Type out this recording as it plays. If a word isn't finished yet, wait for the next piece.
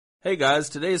Hey guys,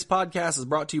 today's podcast is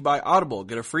brought to you by Audible.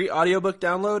 Get a free audiobook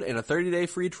download and a 30-day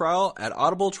free trial at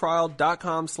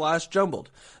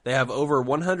audibletrial.com/jumbled. They have over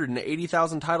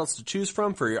 180,000 titles to choose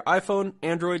from for your iPhone,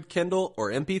 Android, Kindle, or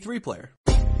MP3 player.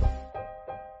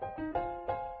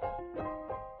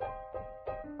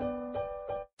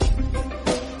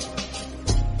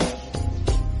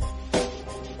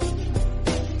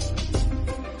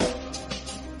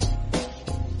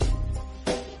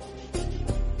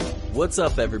 What's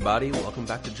up, everybody? Welcome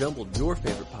back to Jumbled, your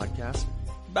favorite podcast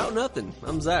about nothing.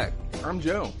 I'm Zach. I'm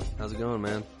Joe. How's it going,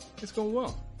 man? It's going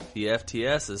well. The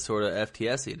FTS is sort of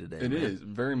FTS-y today. It is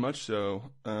very much so.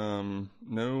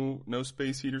 No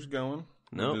space heaters going.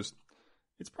 No.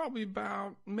 It's probably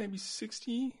about maybe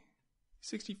 60,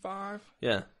 65.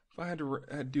 Yeah. If I had to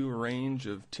do a range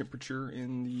of temperature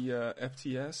in the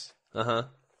FTS. Uh-huh.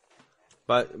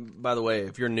 But by the way,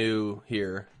 if you're new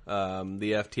here,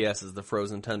 the FTS is the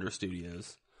Frozen Tundra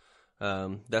Studios.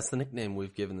 That's the nickname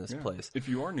we've given this place. If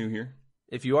you are new here.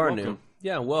 If you are welcome. new.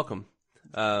 Yeah, welcome.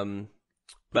 But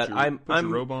put your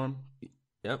robe on.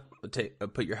 Yep.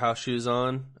 Put your house shoes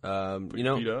on. Put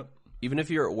your feet up. Even if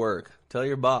you're at work, tell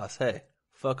your boss, hey,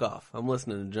 fuck off. I'm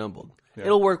listening to Jumbled. Yeah.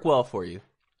 It'll work well for you.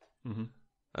 Mm-hmm.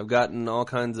 I've gotten all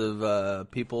kinds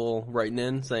of people writing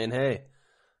in saying, hey,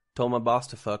 told my boss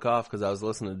to fuck off because I was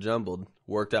listening to Jumbled.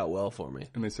 Worked out well for me.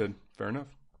 And they said, fair enough.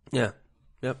 Yeah.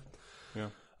 Yep. Yeah.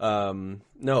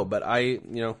 No, but I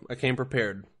came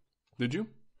prepared. Did you?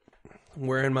 I'm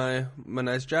wearing my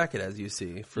nice jacket, as you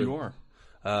see. You are.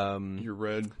 Your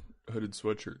red hooded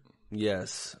sweatshirt.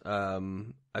 Yes.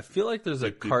 I feel like there's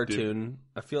a cartoon.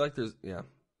 I feel like there's, yeah.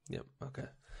 Yep. Okay.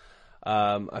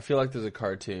 I feel like there's a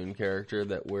cartoon character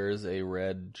that wears a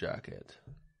red jacket.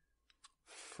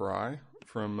 Fry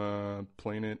from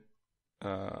Planet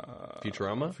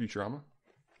Futurama?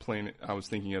 Planet. I was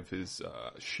thinking of his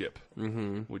ship,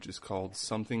 which is called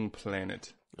Something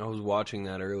Planet. I was watching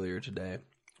that earlier today.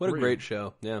 What a Really? great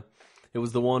show! Yeah, it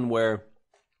was the one where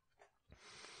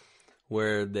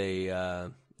they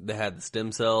had the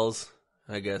stem cells.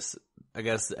 I guess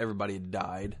everybody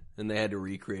died and they had to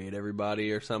recreate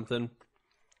everybody or something.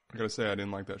 I gotta say, I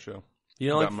didn't like that show. You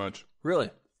know, that much.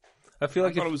 Really? I feel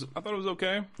like I thought it was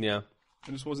okay. Yeah.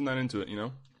 I just wasn't that into it, you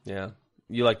know? Yeah.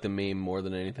 You like the meme more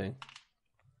than anything.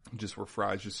 Just where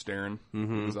Fry's just staring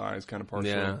with his eyes kind of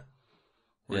partially. Yeah.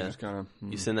 Where Yeah. he just kind of...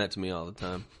 You send that to me all the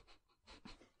time.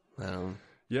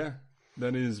 Yeah.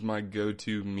 That is my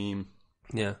go-to meme.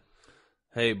 Yeah.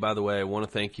 Hey, by the way, I want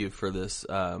to thank you for this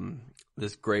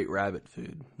this great rabbit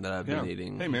food that I've been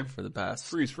eating for the past...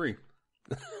 Free is free.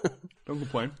 Don't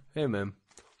complain. Hey, man.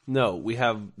 No, we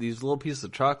have these little pieces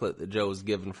of chocolate that Joe was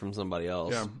given from somebody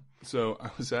else. Yeah. So I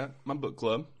was at my book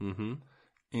club.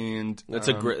 And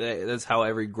that's how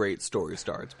every great story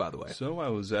starts, by the way. So I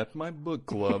was at my book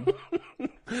club.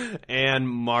 And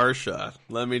Marsha,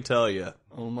 let me tell you.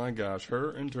 Oh my gosh,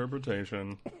 her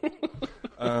interpretation.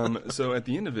 So at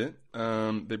the end of it,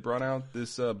 they brought out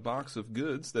this box of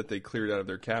goods that they cleared out of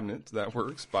their cabinets that were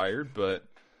expired, but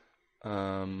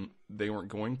they weren't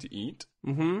going to eat.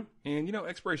 And, you know,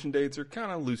 expiration dates are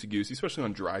kind of loosey-goosey, especially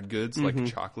on dried goods like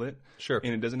chocolate. Sure.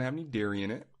 And it doesn't have any dairy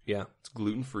in it. Yeah. It's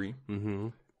gluten-free.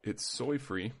 It's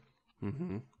soy-free.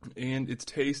 And it's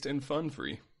taste and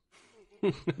fun-free.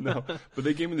 No, but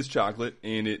they gave me this chocolate,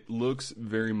 and it looks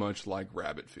very much like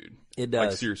rabbit food. It does.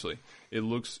 Like, seriously. It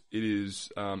is,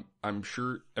 I'm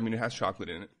sure, I mean, it has chocolate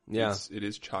in it. Yeah. It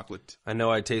is chocolate. I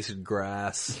know I tasted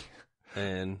grass.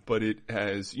 But it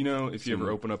has, you know, if you ever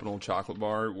open up an old chocolate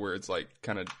bar where it's like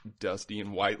kind of dusty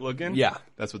and white looking, yeah,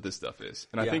 that's what this stuff is.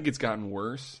 And I think it's gotten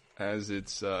worse as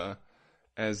it's been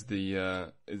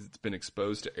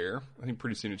exposed to air. I think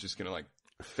pretty soon it's just gonna like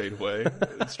fade away.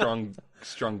 strong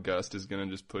gust is gonna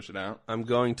just push it out. I'm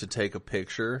going to take a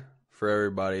picture for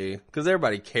everybody because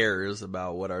everybody cares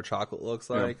about what our chocolate looks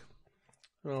like.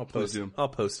 Yeah. I'll post it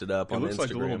up on Instagram. It looks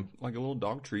like a little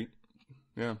dog treat.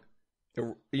 Yeah.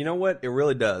 You know what? It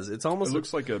really does. It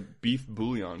looks like a beef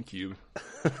bouillon cube.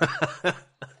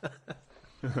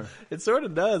 It sort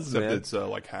of does, Except man. it's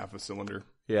like half a cylinder.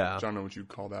 Yeah. I don't know what you'd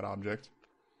call that object.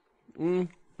 I'm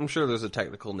sure there's a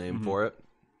technical name for it.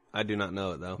 I do not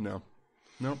know it, though. No.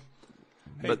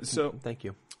 Hey, but so thank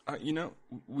you. You know,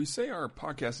 we say our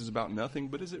podcast is about nothing,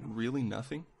 but is it really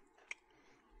nothing?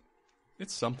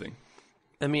 It's something.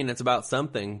 I mean, it's about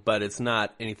something, but it's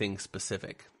not anything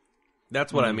specific.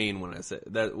 That's what I mean when I say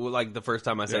that. Like the first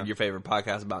time I said your favorite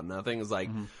podcast about nothing is like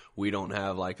we don't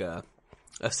have like a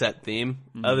set theme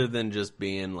other than just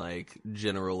being like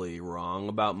generally wrong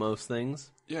about most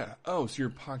things. Yeah. Oh, so your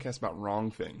podcast about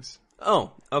wrong things.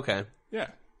 Oh, okay. Yeah.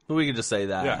 We could just say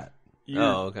that. Yeah.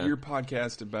 Your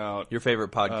podcast about... Your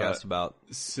favorite podcast about...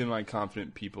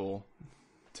 semi-confident people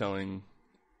telling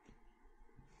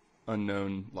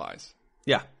unknown lies.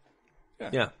 Yeah.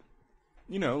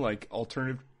 You know, like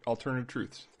alternative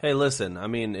truths. Hey, listen, I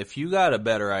mean, if you got a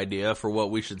better idea for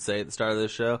what we should say at the start of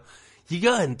this show, you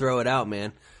go ahead and throw it out,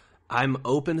 man. I'm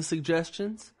open to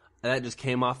suggestions. That just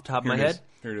came off the top of my head.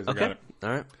 Here it is. Okay. I got it. All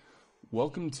right.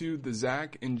 Welcome to the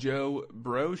Zach and Joe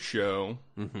Bro Show.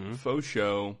 Faux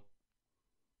show.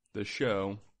 The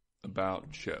show about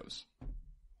shows.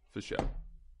 For show.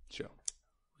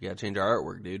 We gotta change our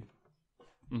artwork, dude.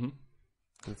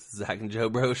 It's the Zach and Joe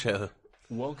Bro Show.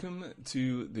 Welcome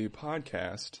to the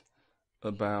podcast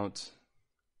about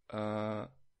the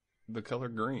color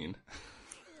green.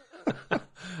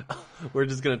 We're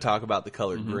just gonna talk about the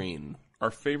color green.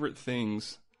 Our favorite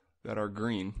things that are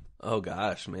green. Oh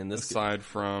gosh, man! Aside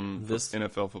from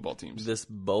NFL football teams, this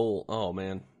bowl. Oh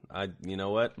man, you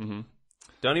know what?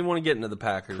 Don't even want to get into the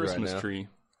Packers Christmas right now.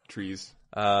 trees.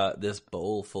 This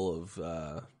bowl full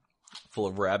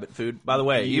of rabbit food. By the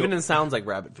way, even it sounds like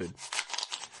rabbit food.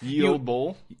 Ye old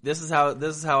bowl. This is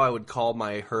how I would call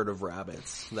my herd of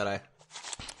rabbits that I.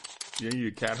 Yeah, you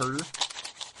a cat herder?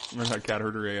 Remember that cat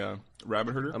herder a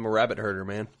rabbit herder? I'm a rabbit herder,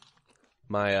 man.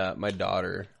 My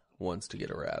daughter wants to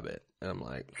get a rabbit, and I'm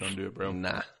like, don't do it, bro.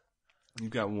 Nah. You've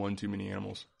got one too many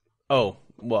animals. Oh,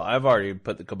 well, I've already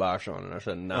put the kibosh on, and I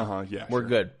said, no, yeah, we're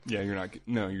good. Yeah,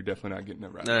 you're definitely not getting a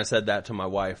rabbit. And I said that to my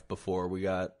wife before we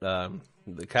got the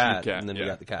cat, and then we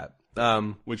got the cat.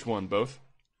 Which one? Both?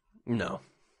 No,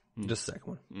 just the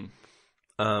second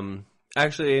one.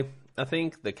 Actually, I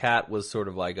think the cat was sort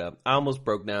of like I almost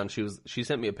broke down. She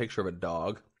sent me a picture of a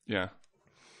dog. Yeah.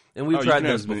 And we've tried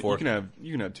this before. You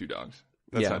can have two dogs.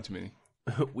 That's not too many.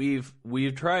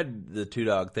 We've tried the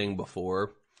 2-dog thing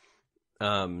before,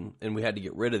 and we had to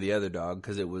get rid of the other dog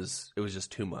because it was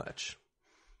just too much.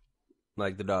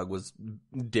 Like the dog was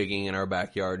digging in our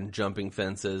backyard and jumping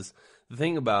fences. The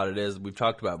thing about it is, we've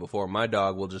talked about it before. My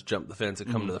dog will just jump the fence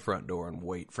and come to the front door and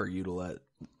wait for you to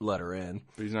let her in.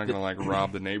 But he's not gonna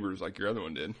rob the neighbors like your other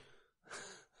one did.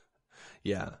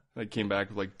 Yeah, came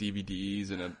back with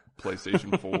DVDs and a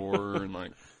PlayStation 4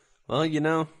 and Well, you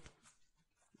know,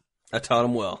 I taught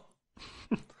him well.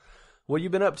 What you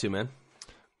been up to, man?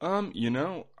 You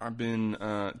know, I've been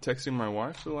texting my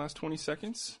wife for the last 20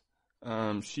 seconds.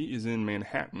 She is in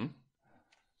Manhattan.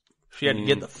 She had to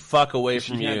get the fuck away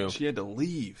from you. She had to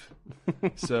leave.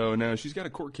 So now she's got a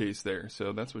court case there.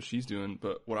 So that's what she's doing.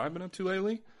 But what I've been up to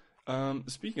lately,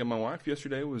 speaking of my wife,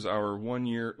 yesterday was our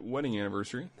 1-year wedding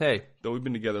anniversary. Hey. Though we've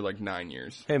been together 9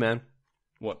 years. Hey, man.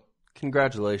 What?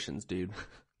 Congratulations, dude.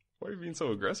 Why are you being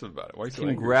so aggressive about it? Why are you so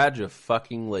angry?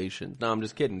 Congratulations. No, I'm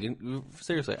just kidding.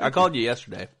 Seriously. I called you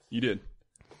yesterday. You did.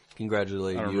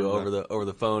 Congratulated you over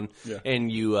the phone. Yeah.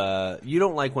 And you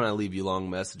don't like when I leave you long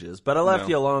messages, but I left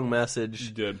you a long message.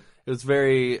 You did. It was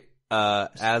very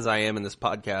as I am in this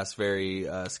podcast, very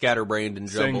scatterbrained and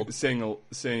jumbled.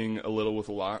 Saying a little with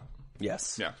a lot.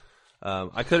 Yes. Yeah.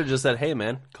 I could have just said, "Hey,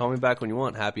 man, call me back when you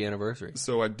want. Happy anniversary."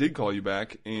 So I did call you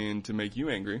back, and to make you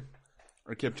angry,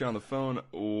 I kept you on the phone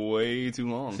way too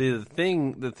long. See,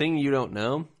 the thing you don't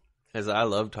know is I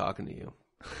love talking to you.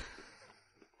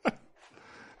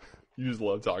 You just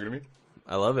love talking to me?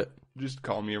 I love it. You just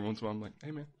call me every once in a while. I'm like, hey,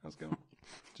 man, how's it going?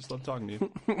 Just love talking to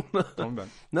you. Call me back.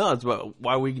 No, it's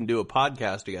why we can do a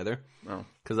podcast together. Oh.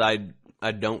 Because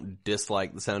I don't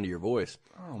dislike the sound of your voice.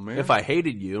 Oh, man. If I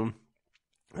hated you,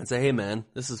 I'd say, hey, man,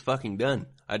 this is fucking done.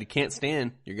 I can't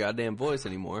stand your goddamn voice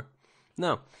anymore.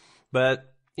 No.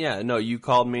 But, yeah, no, you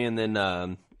called me and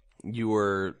then you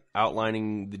were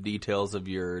outlining the details of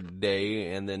your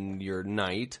day and then your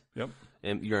night. Yep.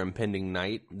 And your impending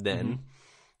night then.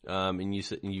 And you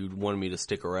said you wanted me to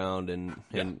stick around and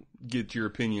get your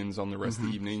opinions on the rest of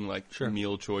the evening,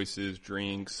 meal choices,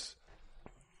 drinks,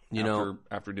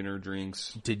 after dinner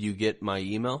drinks. Did you get my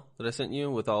email that I sent you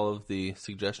with all of the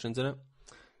suggestions in it?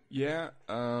 Yeah,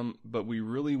 but we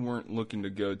really weren't looking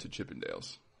to go to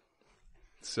Chippendales.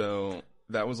 So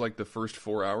that was the first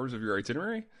 4 hours of your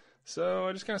itinerary. So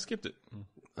I just kind of skipped it.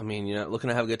 I mean, you're not looking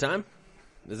to have a good time?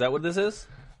 Is that what this is?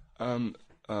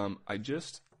 I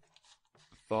just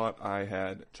thought I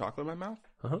had chocolate in my mouth,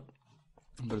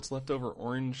 but it's leftover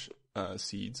orange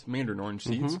seeds, mandarin orange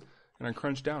seeds, and I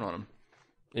crunched down on them.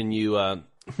 And you,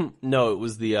 no, it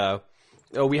was the,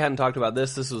 we hadn't talked about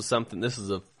this. This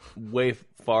is a way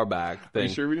far back thing. Are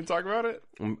you sure we didn't talk about it?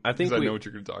 I think I know what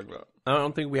you're going to talk about. I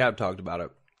don't think we have talked about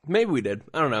it. Maybe we did.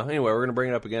 I don't know. Anyway, we're going to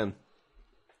bring it up again.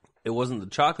 It wasn't the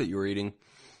chocolate you were eating.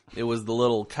 It was the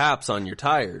little caps on your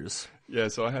tires. Yeah,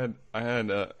 so I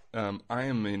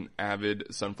am an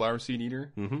avid sunflower seed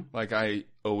eater. I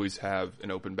always have an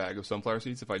open bag of sunflower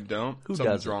seeds. If I don't, something's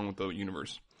doesn't? wrong with the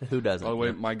universe. Who doesn't? By the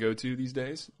way, my go-to these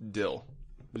days, dill.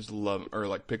 Just love, or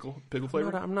like pickle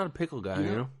flavor. I'm not a pickle guy,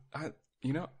 you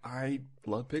know? I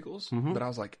love pickles, but I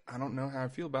was like, I don't know how I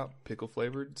feel about pickle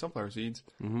flavored sunflower seeds,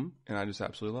 and I just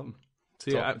absolutely love them.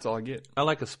 See, that's all I get. I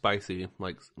like a spicy,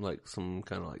 like some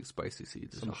kind of like spicy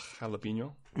seeds. Some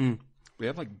jalapeno. We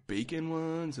have like bacon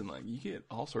ones, and like you get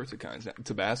all sorts of kinds.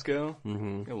 Tabasco.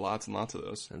 You get lots and lots of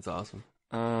those. That's awesome.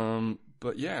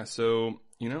 But yeah, so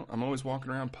I'm always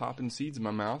walking around popping seeds in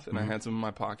my mouth, and I had some in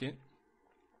my pocket,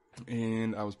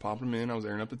 and I was popping them in. I was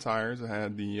airing up the tires. I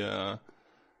had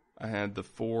the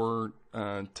 4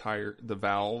 the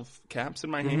valve caps in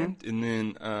my hand, and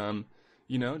then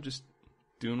just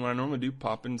doing what I normally do,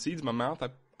 popping seeds in my mouth. I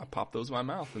popped those in my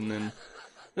mouth, and then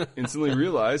instantly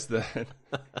realized that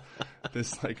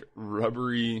this like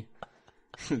rubbery,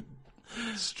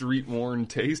 street worn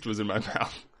taste was in my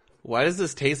mouth. Why does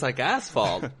this taste like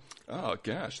asphalt? Oh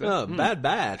gosh, bad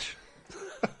batch.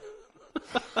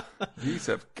 These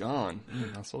have gone.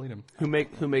 I'll still eat them.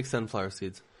 Who makes sunflower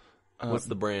seeds? What's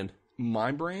the brand?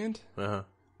 My brand?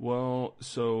 Well,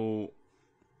 so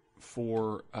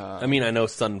for I mean, I know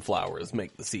sunflowers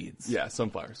make the seeds. Yeah,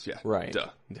 sunflowers. Yeah, right. Duh.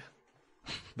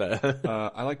 But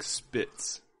I like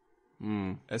Spitz.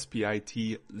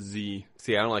 SPITZ.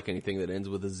 See, I don't like anything that ends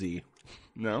with a Z.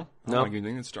 No, I don't like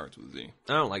anything that starts with a Z.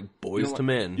 I don't like Boys to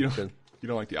Men. You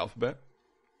don't like the alphabet?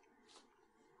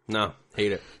 No,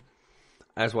 hate it.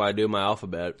 That's why I do my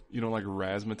alphabet. You don't like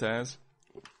razzmatazz?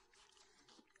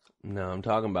 No, I'm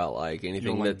talking about like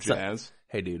anything you don't that's like jazz.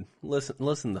 Hey, dude,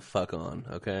 listen the fuck on,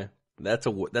 okay? That's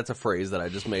a phrase that I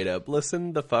just made up.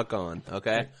 Listen the fuck on,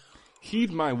 okay?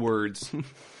 Heed my words.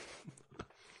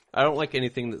 I don't like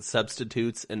anything that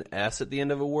substitutes an S at the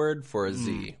end of a word for a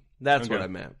Z. That's what I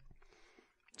meant.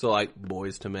 So like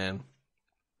Boys to Men.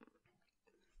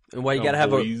 And why you gotta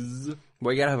have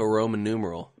a Roman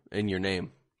numeral in your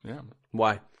name? Yeah.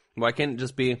 Why? Why can't it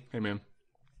just be? Hey man,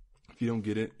 if you don't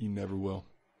get it, you never will.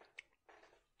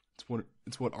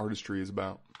 It's what artistry is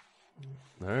about.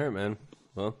 All right, man.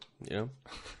 Well, I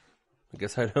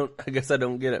guess I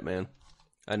don't get it, man.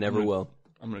 I never will.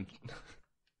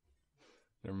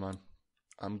 Never mind.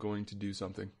 I'm going to do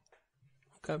something.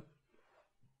 Okay.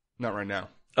 Not right now.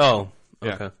 Oh,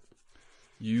 yeah. Okay.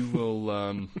 You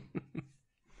will,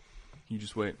 you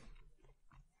just wait.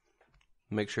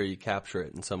 Make sure you capture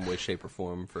it in some way, shape, or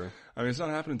form I mean, it's not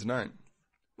happening tonight.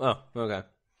 Oh, okay.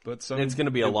 But it's going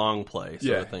to be a long play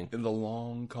sort of thing. In the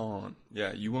long con.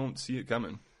 Yeah, you won't see it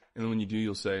coming. And then when you do,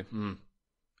 you'll say,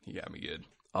 he got me good.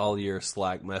 All your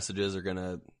Slack messages are going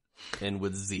to end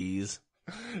with Z's.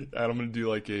 I'm going to do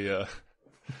like a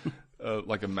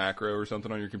macro or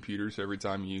something on your computer. So every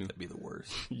time that'd be the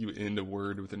worst. You end a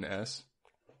word with an S,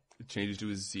 it changes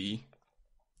to a Z.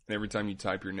 And every time you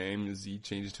type your name, the Z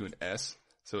changes to an S.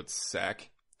 So it's sack.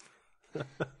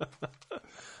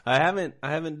 I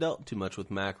haven't dealt too much with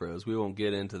macros. We won't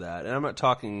get into that. And I'm not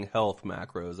talking health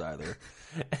macros either.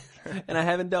 And I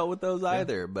haven't dealt with those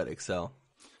either, but Excel.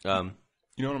 You know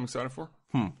what I'm excited for?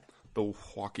 The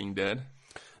Walking Dead.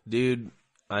 Dude,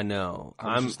 I know.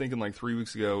 I'm just thinking like 3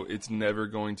 weeks ago, it's never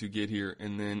going to get here,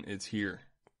 and then it's here.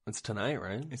 It's tonight,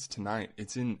 right? It's tonight.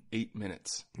 It's in 8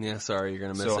 minutes. Yeah, sorry, you're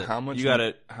going to miss it. How much you got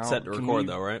it set to record,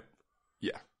 though, right?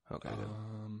 Yeah. Okay.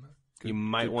 You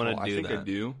might want to do that. I think I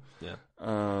do. Yeah.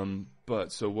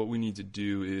 But so what we need to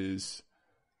do is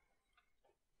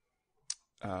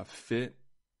fit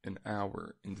an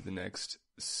hour into the next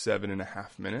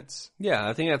 7.5 minutes. Yeah,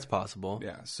 I think that's possible.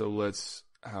 Yeah. So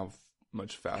how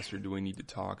much faster do we need to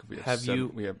talk? If we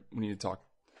need to talk.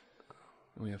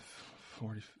 We have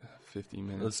 50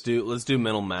 minutes. Let's do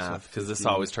mental math because this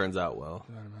always turns out well.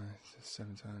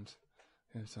 7 times.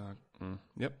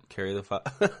 Yep. Carry the 5.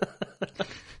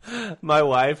 My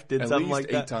wife did something like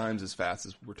that. At least 8 times as fast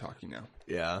as we're talking now.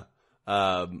 Yeah.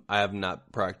 I have not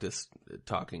practiced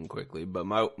talking quickly, but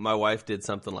my wife did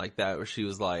something like that where she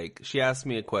was like, she asked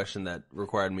me a question that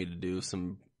required me to do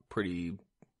some pretty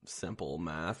simple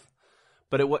math,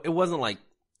 but it wasn't like,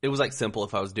 it was like simple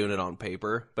if I was doing it on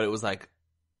paper, but it was like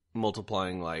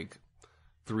multiplying like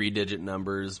 3-digit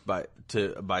numbers by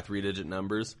 3-digit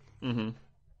numbers. Mm-hmm.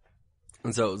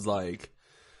 And so it was like,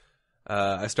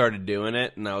 I started doing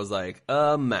it, and I was like,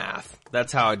 math.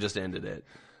 That's how I just ended it.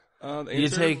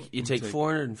 You take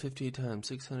 450 times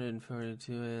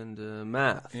 642 and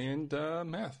math. And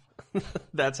math.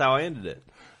 That's how I ended it.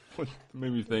 What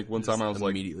made me think one time I was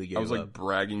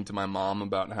bragging to my mom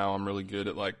about how I'm really good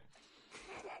at like,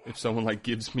 if someone like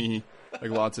gives me like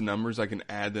lots of numbers, I can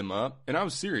add them up. And I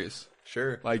was serious.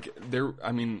 Sure. Like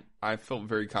I felt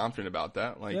very confident about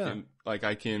that. Like,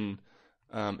 I can,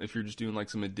 If you're just doing like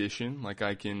some addition, like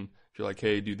if you're like,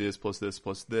 hey, do this plus this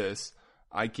plus this,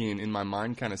 I can, in my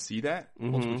mind, kind of see that.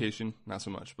 Multiplication, not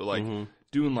so much, but like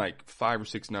doing like 5 or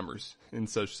 6 numbers. And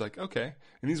so she's like, okay.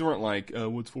 And these weren't like,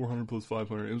 what's 400 plus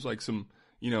 500? It was like some,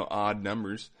 odd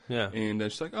numbers. Yeah. And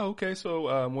she's like, oh, okay.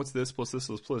 So, what's this plus this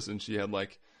plus? And she had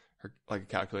like a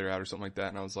calculator out or something like that.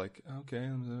 And I was like, okay.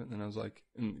 And I was like,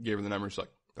 and gave her the number. She's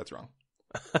like, that's wrong.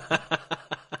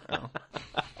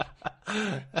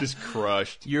 Just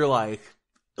crushed. You're like,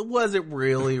 was it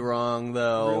really wrong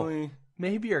though? Really?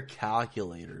 Maybe your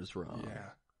calculator's wrong.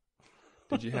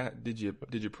 Yeah. Did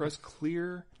you press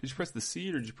clear? Did you press the C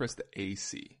or did you press the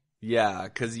AC? Yeah,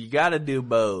 because you got to do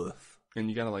both. And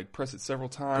you got to like press it several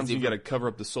times. You got to cover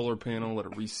up the solar panel, let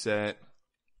it reset.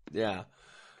 Yeah.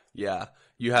 Yeah.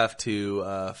 You have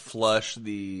to flush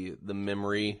the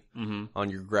memory on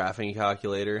your graphing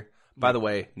calculator. By the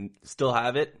way, still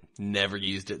have it. Never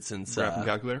used it since graphing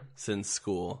calculator since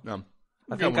school.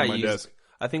 I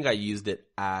think I used it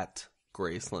at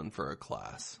Graceland for a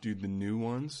class. Dude, the new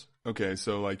ones. Okay,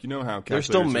 so like how they're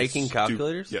still making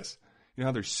calculators. Yes. You know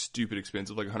how they're stupid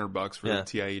expensive, like $100 for the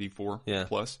TI-84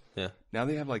 Plus. Yeah. Now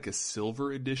they have like a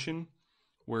silver edition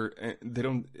where they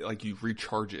don't like you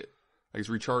recharge it. Like it's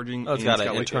recharging. Oh, it's got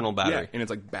an internal battery. Yeah, and it's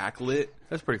like backlit.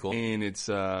 That's pretty cool. And it's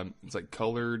like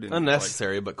colored. And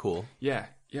unnecessary, but cool. Yeah,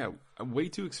 way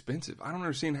too expensive. I don't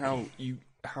understand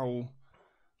how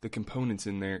the components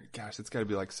in there. Gosh, it's got to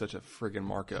be like such a friggin'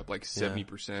 markup, like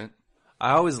 70%.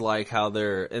 I always like how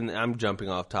and I'm jumping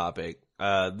off topic.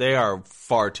 They are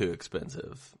far too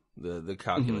expensive, the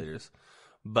calculators.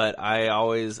 But I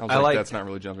like that's not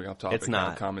really jumping off topic. It's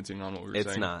not commenting on what we were saying.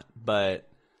 It's not, but.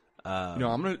 I'm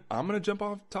gonna jump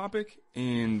off topic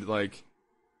and like,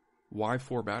 why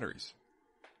 4 batteries?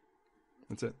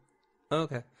 That's it.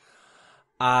 Okay.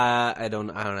 I don't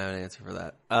have an answer for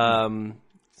that.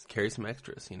 Carry some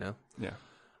extras, Yeah.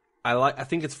 I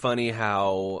think it's funny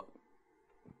how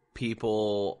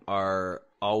people are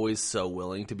always so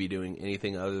willing to be doing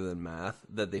anything other than math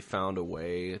that they found a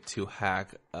way to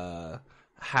hack a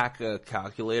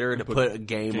calculator to put a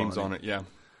games on it. Yeah.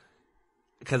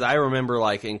 Because I remember,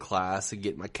 like, in class, I'd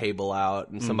get my cable out,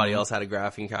 and somebody else had a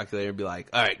graphing calculator and be like,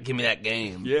 all right, give me that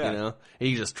game. Yeah. And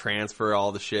you just transfer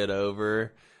all the shit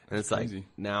over. And it's crazy.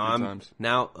 Like,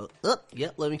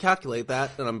 let me calculate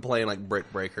that. And I'm playing, like,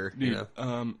 Brick Breaker, Dude,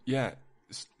 yeah.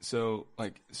 So,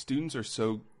 like, students are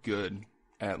so good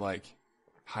at, like,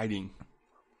 hiding,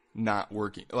 not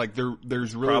working. Like,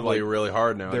 there's really, probably really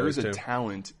hard now. There is a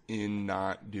talent in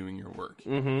not doing your work.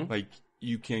 Like,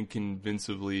 you can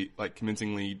convincingly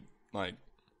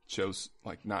shows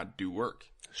like not do work.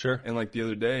 Sure. And like the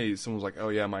other day, someone was like, "Oh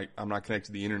yeah, I'm not connected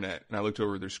to the internet," and I looked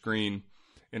over their screen,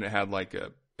 and it had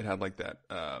that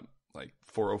like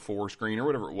 404 screen or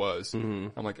whatever it was.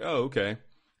 I'm like, "Oh okay,"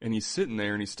 and he's sitting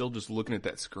there and he's still just looking at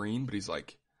that screen, but he's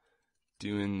like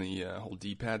doing the whole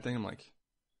D-pad thing. I'm like,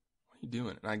 "What are you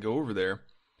doing?" And I go over there,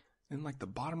 and like the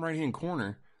bottom right hand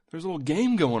corner, there's a little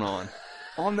game going on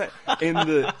that, and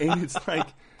it's like,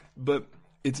 but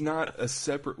it's not a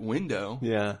separate window.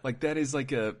 Yeah. Like that is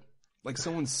like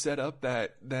someone set up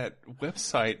that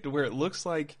website to where it looks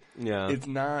like it's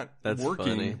not working,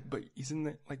 funny. But he's in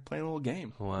there like playing a little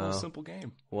game. Wow. A little simple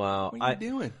game. Wow. What are you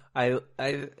doing?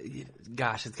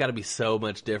 Gosh, it's got to be so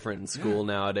much different in school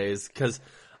nowadays. Because,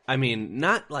 I mean,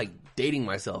 not like dating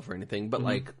myself or anything, but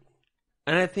like,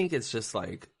 and I think it's just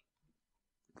like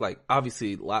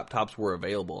obviously laptops were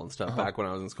available and stuff back when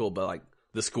I was in school, but like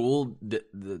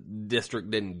the district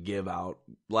didn't give out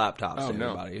laptops to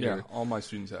anybody. Yeah, all my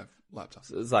students have laptops.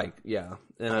 So it's like, and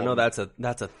I know that's a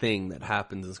thing that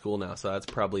happens in school now, so that's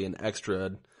probably an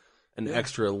extra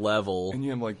level. And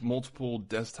you have like multiple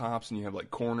desktops, and you have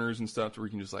like corners and stuff where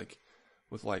you can just like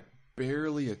with like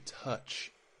barely a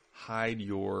touch hide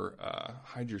your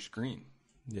screen.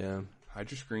 Yeah,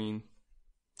 hide your screen.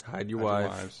 Hide your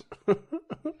wives.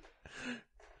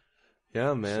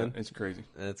 Yeah, man. So, it's crazy.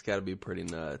 It's got to be pretty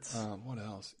nuts. What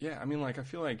else? Yeah, I mean, like, I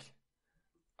feel like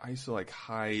I used to, like,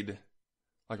 hide,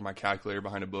 like, my calculator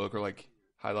behind a book or, like,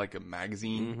 hide, like, a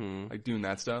magazine, like, doing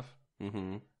that stuff.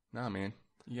 Nah, man.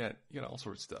 You got all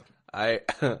sorts of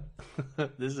stuff.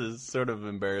 This is sort of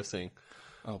embarrassing.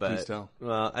 Oh, please tell.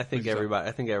 Well, I think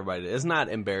everybody did. It's not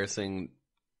embarrassing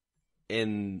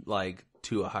in, like,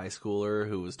 to a high schooler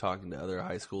who was talking to other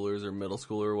high schoolers or middle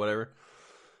schooler or whatever.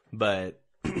 But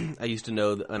I used to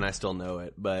know, and I still know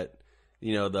it, but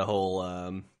the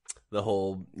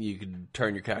whole you could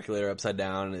turn your calculator upside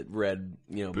down and it read,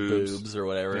 boobs or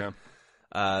whatever.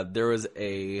 Yeah. There was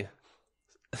a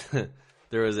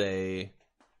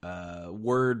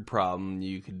word problem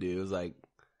you could do. It was like,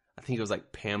 I think it was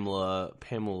like Pamela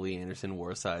Lee Anderson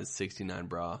wore a size 69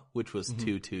 bra, which was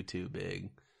too big.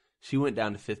 She went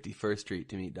down to 51st Street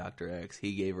to meet Dr. X.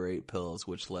 He gave her 8 pills,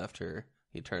 which left her.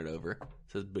 He turned over. It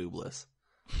says boobless.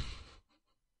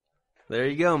 There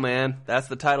you go, man. That's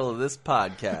the title of this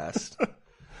podcast.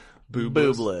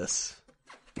 Boobless.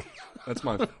 That's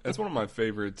one of my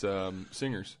favorite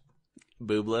singers.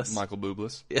 Boobless? Michael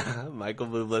Boobless. Yeah, Michael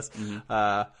Boobless.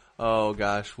 Oh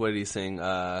gosh, what did he sing?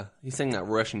 He sang that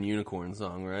Russian Unicorn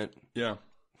song, right? Yeah.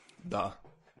 Duh.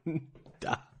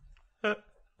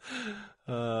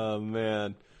 Oh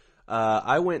man.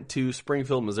 I went to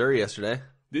Springfield, Missouri yesterday.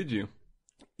 Did you?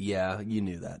 Yeah, you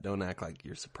knew that. Don't act like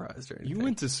you're surprised or anything. You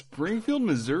went to Springfield,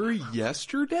 Missouri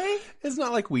yesterday? It's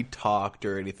not like we talked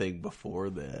or anything before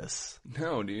this.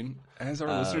 No, dude. As our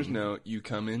listeners know, you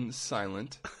come in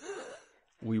silent.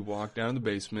 We walk down to the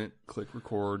basement, click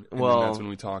record, and then that's when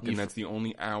we talk, and that's the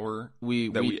only hour we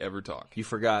ever talk. You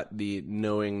forgot the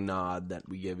knowing nod that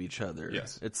we give each other.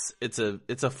 Yes. It's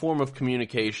a form of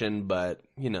communication, but,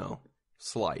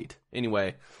 slight.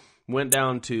 Anyway, went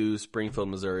down to Springfield,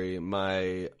 Missouri.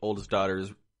 My oldest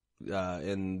daughter's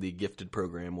in the gifted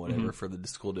program, whatever, for the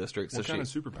school district. What kind of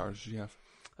superpowers does she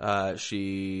have?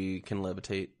 She can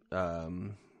levitate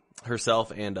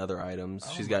herself and other items.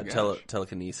 She's got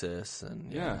telekinesis,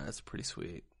 and it's pretty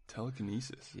sweet.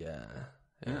 Telekinesis. Yeah,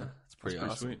 it's pretty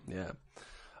awesome. Sweet. Yeah.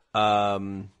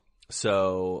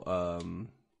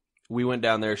 We went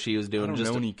down there. She was doing. I don't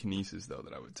know any kinesis though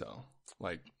that I would tell.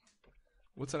 Like,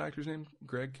 what's that actor's name?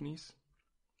 Greg Kinnease?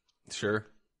 Sure.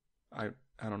 I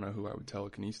don't know who I would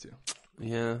telekinese to.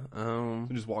 Yeah. So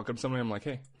just walk up to somebody. I'm like,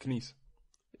 hey, Kinnease.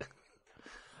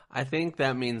 I think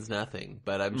that means nothing,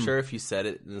 but I'm sure if you said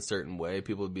it in a certain way,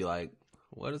 people would be like,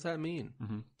 what does that mean?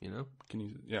 Mm-hmm.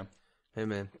 Kinesis, yeah. Hey,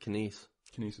 man,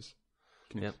 Kinesis.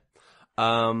 Yep.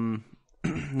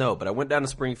 No, but I went down to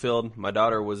Springfield. My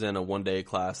daughter was in a one-day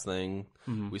class thing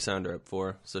we signed her up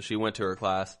for, so she went to her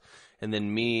class. And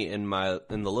then me and the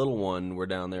little one were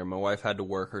down there. My wife had to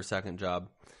work her second job.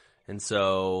 And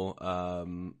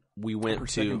so we went to... Her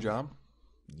second job?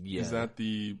 Yeah. Is that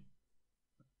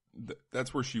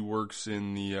that's where she works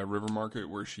in the river market,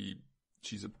 where she's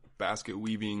a basket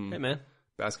weaving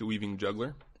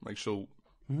juggler. Like she'll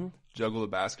juggle the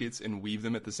baskets and weave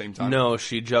them at the same time. No,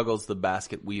 she juggles the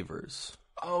basket weavers.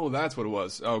 Oh, that's what it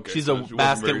was. Okay, she's a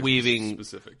basket weaving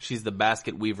specific. She's the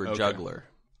basket weaver juggler.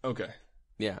 Okay.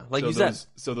 Yeah, like you said.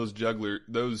 So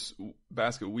those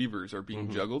basket weavers are being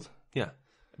juggled. Yeah,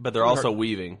 but they're also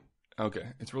weaving. Okay,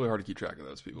 it's really hard to keep track of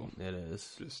those people. It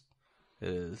is. It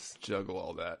is. Juggle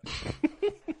all that.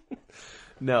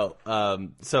 No.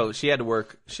 So she had to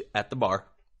work at the bar.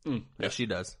 As she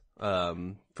does.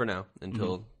 For now,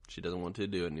 until she doesn't want to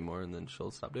do it anymore, and then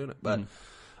she'll stop doing it. But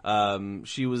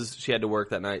she had to work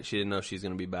that night. She didn't know if she's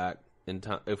going to be back in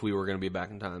time, if we were going to be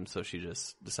back in time, so she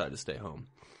just decided to stay home.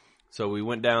 So we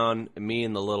went down, and me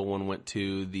and the little one went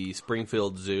to the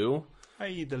Springfield Zoo.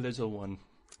 Hey, the little one.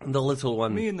 The little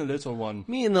one. Me and the little one.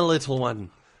 Me and the little one.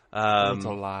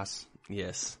 Little lass.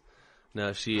 Yes.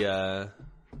 No, she's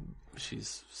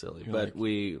silly. You're like,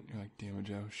 damn it,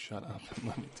 Joe, shut up and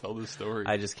let me tell this story.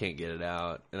 I just can't get it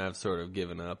out, and I've sort of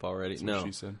given up already. That's what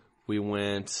she said. We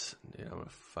went... Dude, I'm going to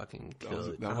fucking kill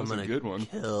you. That was a good one.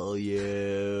 Kill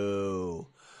you.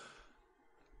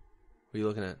 What are you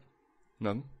looking at?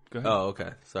 Nothing. Go ahead. Oh,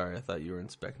 okay. Sorry, I thought you were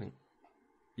inspecting.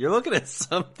 You're looking at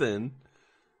something.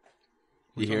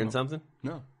 You hearing something?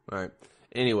 No. All right.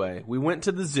 Anyway, we went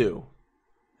to the zoo.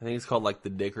 I think it's called like the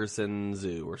Dickerson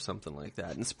Zoo or something like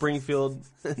that in Springfield,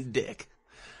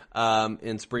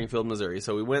 in Springfield, Missouri.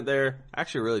 So we went there.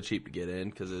 Actually, really cheap to get in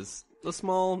because it's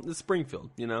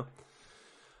Springfield,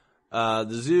 The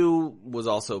zoo was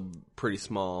also pretty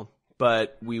small,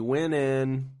 but we went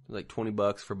in like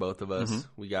 $20 for both of us.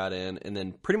 We got in, and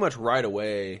then pretty much right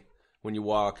away when you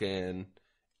walk in,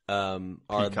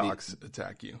 peacocks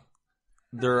attack you.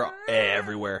 They're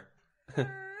everywhere.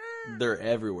 They're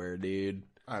everywhere, dude.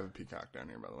 I have a peacock down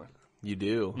here, by the way. You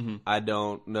do? I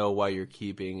don't know why you're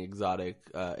keeping exotic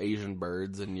Asian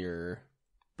birds in your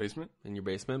basement.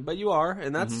 But you are,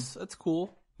 and that's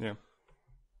cool. Yeah.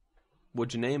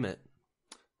 What'd you name it?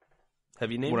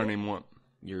 Have you named it? What I name what?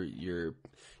 Your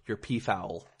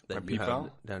peafowl that you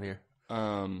have down here.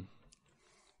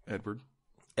 Edward.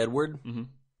 Edward?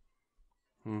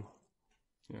 Yeah.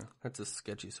 That's a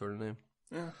sketchy sort of name.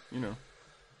 Yeah,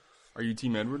 Are you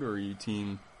Team Edward or are you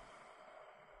Team...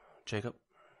 Jacob?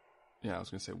 Yeah, I was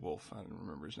going to say Wolf. I didn't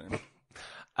remember his name.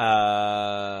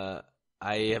 I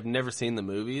have never seen the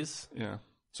movies. Yeah.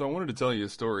 So I wanted to tell you a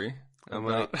story. I'm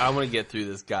gonna get through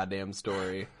this goddamn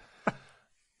story.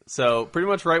 So pretty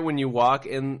much right when you walk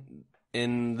in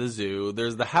in the zoo.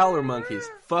 There's the howler monkeys.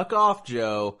 Fuck off,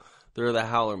 Joe. They're the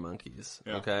howler monkeys.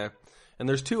 Yeah. Okay? And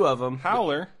there's 2 of them.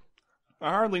 Howler? I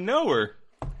hardly know her.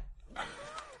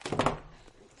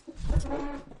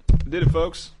 Did it,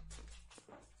 folks.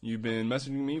 You've been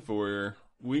messaging me for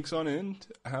weeks on end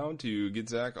how to get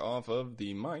Zach off of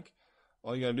the mic.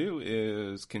 All you gotta do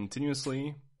is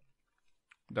continuously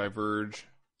diverge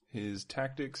his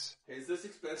tactics. Is this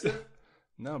expensive?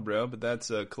 No, bro, but that's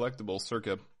a collectible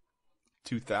circa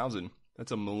 2000.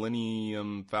 That's a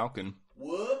Millennium Falcon.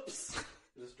 Whoops.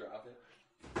 Just drop it.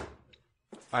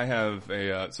 I have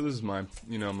a, so this is my,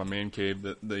 my man cave.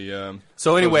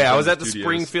 So anyway, I was at the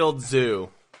Springfield Zoo.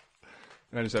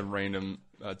 And I just have random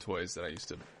toys that I used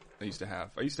to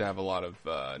have. I used to have a lot of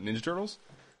Ninja Turtles,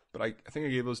 but I think I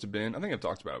gave those to Ben. I think I've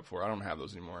talked about it before. I don't have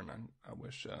those anymore, and I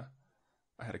wish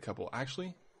I had a couple.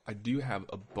 Actually, I do have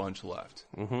a bunch left.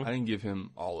 Mm-hmm. I didn't give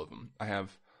him all of them. I have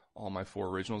all my 4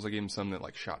 originals. I gave him some that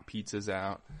like shot pizzas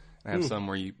out. I have some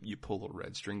where you pull a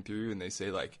red string through, and they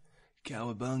say like,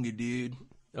 "Cowabunga, dude."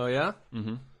 Oh yeah?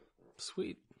 Mm-hmm.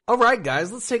 Sweet. All right,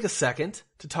 guys, let's take a second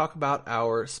to talk about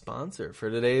our sponsor for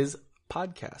today's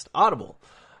podcast, Audible.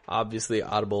 Obviously,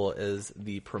 Audible is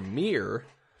the premier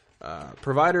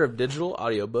provider of digital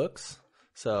audiobooks.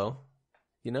 So,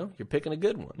 you're picking a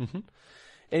good one. Mm-hmm.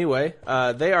 Anyway,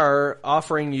 they are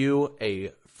offering you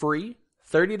a free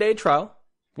 30-day trial.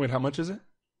 Wait, how much is it?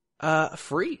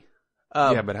 Free.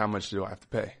 Yeah, but how much do I have to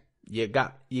pay? You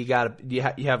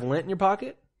have lint in your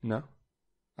pocket? No.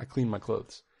 I clean my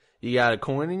clothes. You got a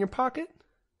coin in your pocket?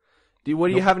 What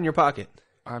do you have in your pocket?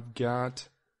 I've got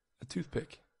a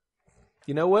toothpick.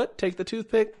 You know what? Take the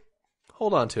toothpick.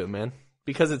 Hold on to it, man.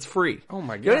 Because it's free. Oh,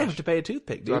 my gosh. You don't have to pay a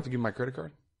toothpick, dude. Do I have to give my credit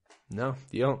card? No,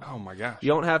 you don't. Oh, my gosh. You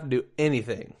don't have to do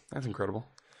anything. That's incredible.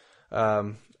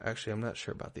 Actually, I'm not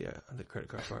sure about the credit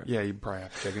card part. Yeah, you probably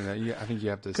have to check in that. Yeah, I think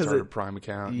you have to start a Prime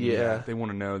account. Yeah. They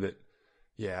want to know that.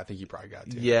 Yeah, I think you probably got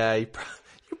to. Yeah, you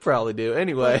probably do.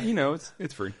 Anyway. But,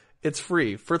 it's free. It's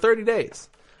free for 30 days.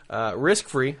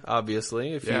 Risk-free,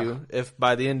 obviously. If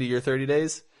by the end of your 30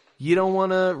 days, you don't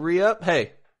want to re-up,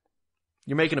 hey,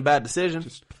 you're making a bad decision.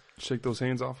 Just shake those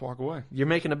hands off, walk away. You're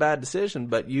making a bad decision,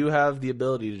 but you have the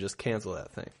ability to just cancel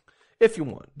that thing. If you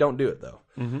want. Don't do it, though.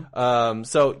 Mm-hmm.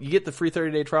 So you get the free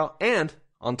 30-day trial, and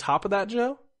on top of that,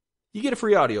 Joe, you get a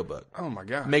free audiobook. Oh, my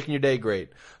gosh. Making your day great.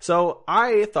 So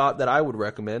I thought that I would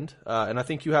recommend, and I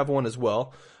think you have one as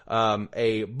well,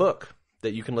 a book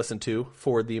that you can listen to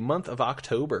for the month of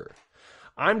October.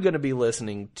 I'm going to be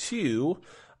listening to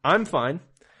I'm Fine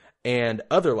and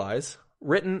Other Lies,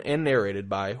 written and narrated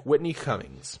by Whitney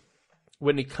Cummings.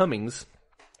 Whitney Cummings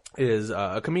is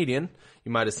a comedian.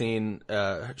 You might have seen,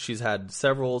 she's had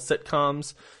several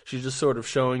sitcoms. She's just sort of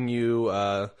showing you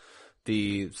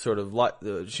the sort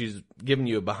of, she's giving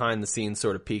you a behind-the-scenes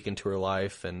sort of peek into her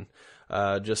life. And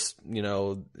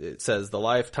it says the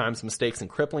lifetimes, mistakes, and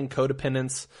crippling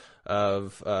codependence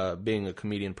of being a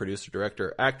comedian, producer,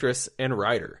 director, actress, and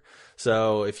writer.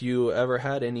 So if you ever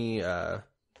had any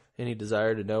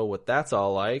desire to know what that's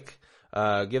all like,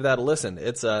 give that a listen.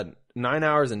 It's 9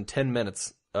 hours and 10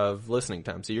 minutes of listening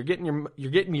time. So you're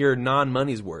getting your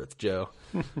non-money's worth, Joe.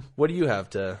 What do you have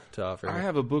to offer? I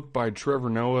have a book by Trevor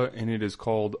Noah, and it is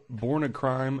called Born a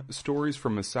Crime: Stories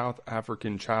from a South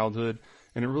African Childhood.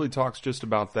 And it really talks just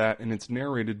about that, and it's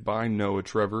narrated by Noah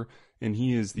Trevor, and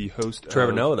he is the host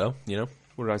Trevor Noah, though,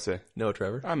 What did I say? Noah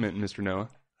Trevor. I meant Mr. Noah.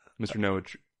 Mr. Noah,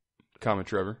 comma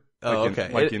Trevor. Oh,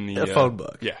 okay. In the phone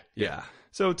book. Yeah.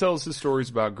 So it tells his stories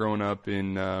about growing up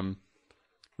in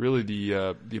really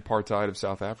the apartheid of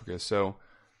South Africa. So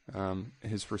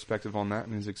his perspective on that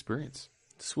and his experience.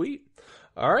 Sweet.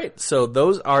 All right, so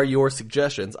those are your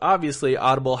suggestions. Obviously,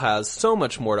 Audible has so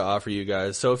much more to offer you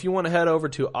guys. So if you want to head over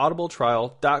to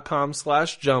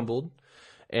audibletrial.com/jumbled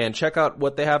and check out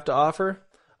what they have to offer,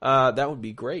 that would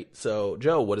be great. So,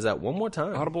 Joe, what is that one more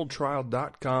time?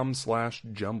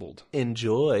 audibletrial.com/jumbled.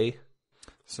 Enjoy.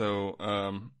 So,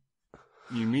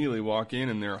 you immediately walk in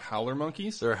and they're howler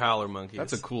monkeys. They're howler monkeys.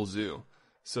 That's a cool zoo.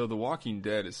 So, The Walking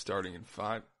Dead is starting in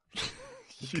 5...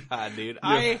 God, dude, yeah.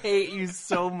 I hate you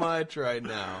so much right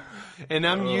now, and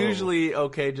I'm usually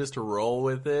okay just to roll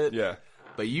with it. Yeah,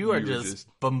 but you are just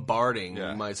bombarding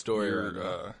my story.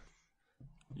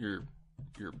 You're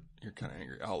kind of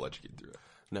angry. I'll let you get through it.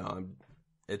 No,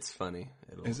 it's funny.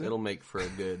 It'll make for a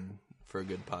good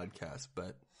podcast,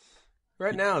 but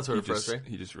right now it's sort of frustrating.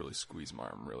 He just really squeezed my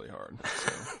arm really hard.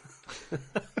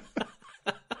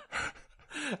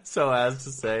 So as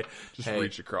to say, just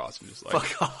reach across and just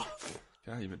fuck off.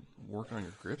 God, you've been working on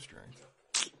your grip strength.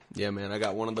 Yeah, man. I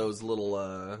got one of those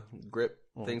little grip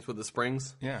things with the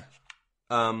springs. Yeah.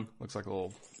 Looks like a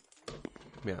little...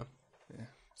 Yeah.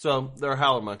 So they're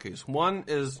howler monkeys. One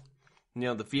is,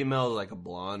 the female is like a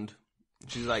blonde.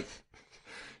 She's like,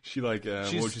 what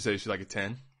would you say? She's like a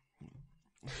 10.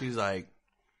 She's like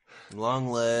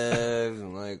long legs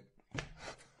and like.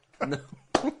 No.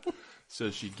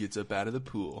 So she gets up out of the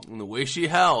pool. And the way she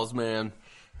howls, man.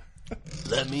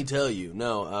 Let me tell you,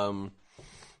 no.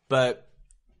 But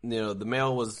the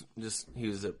male was just he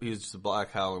was just a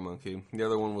black howler monkey. The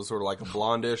other one was sort of like a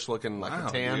blondish looking, like a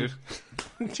tan.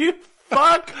 Dude,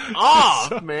 fuck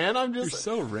off, man! You're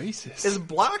so racist. Is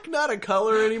black not a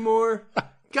color anymore?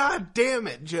 God damn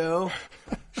it, Joe!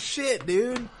 Shit,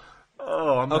 dude.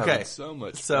 Oh, I'm having so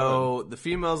much fun. So the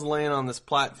female's laying on this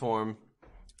platform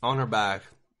on her back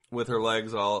with her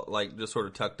legs all like just sort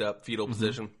of tucked up, fetal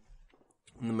position.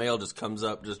 And the male just comes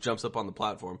up, just jumps up on the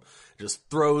platform, just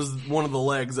throws one of the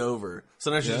legs over. So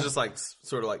now she's just like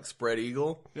sort of like spread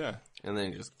eagle. Yeah. And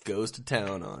then just goes to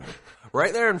town on her.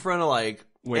 Right there in front of like,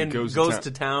 goes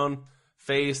to town,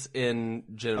 face in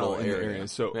genital area.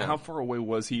 So how far away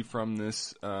was he from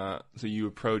this? So you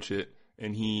approach it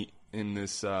and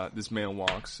this male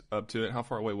walks up to it. How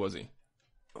far away was he?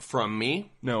 From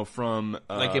me? No, from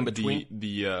like in between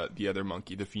the other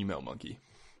monkey, the female monkey.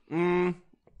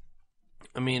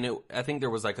 I mean, I think there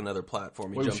was like another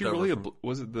platform. Was she really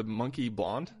was it the monkey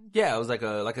blonde? Yeah, it was like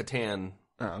a tan.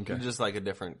 Oh, okay. Just like a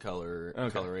different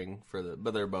coloring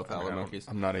but they're both howler monkeys.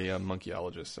 I'm not a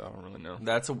monkeyologist, so I don't really know.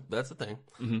 That's a thing.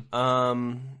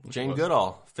 Mm-hmm. Jane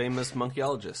Goodall, famous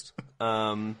monkeyologist.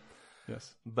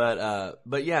 Yes.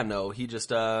 But yeah, no, he just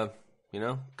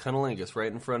cunnilingus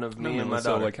right in front of me and my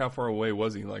daughter. So like, how far away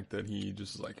was he? Like that he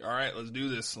just was like, all right, let's do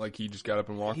this. Like he just got up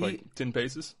and walked like 10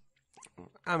 paces.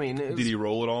 I mean, did he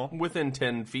roll at all? Within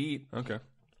 10 feet. Okay.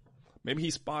 Maybe he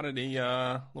spotted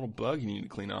a little bug he needed to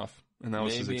clean off, and that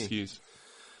was his excuse.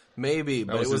 Maybe,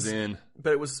 but it was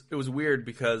weird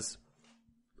because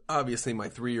obviously my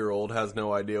 3-year-old has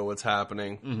no idea what's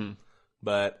happening. Mm-hmm.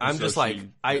 But I'm just like,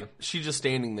 she's just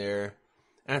standing there,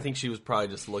 and I think she was probably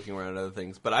just looking around at other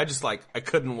things. But I just like, I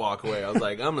couldn't walk away. I was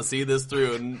like, I'm gonna see this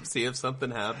through and see if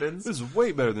something happens. This is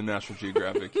way better than National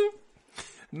Geographic,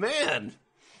 man.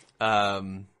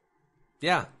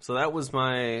 Yeah, so that was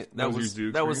the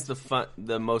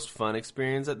most fun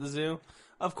experience at the zoo.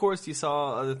 Of course, you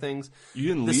saw other things. You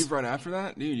didn't leave right after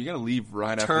that, dude. You got to leave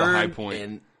right after the high point.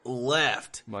 And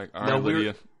left. Like, all right,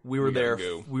 Lydia, we were there.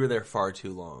 We were there far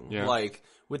too long. Yeah. Like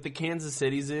with the Kansas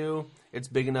City Zoo, it's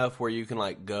big enough where you can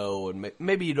like go and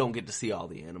maybe you don't get to see all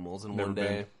the animals in one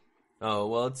day. Oh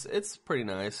well, it's pretty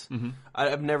nice. Mm-hmm.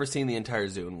 I've never seen the entire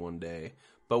zoo in one day.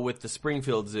 But with the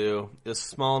Springfield Zoo, it's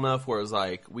small enough where it was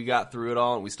like we got through it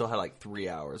all, and we still had like 3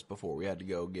 hours before we had to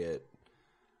go get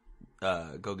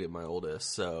my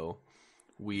oldest. So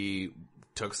we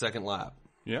took second lap.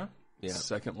 Yeah.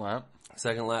 Second lap.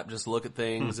 Second lap, just look at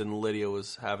things, and Lydia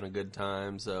was having a good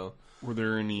time. So was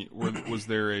there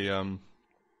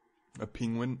a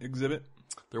penguin exhibit?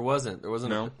 There wasn't. There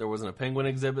wasn't a penguin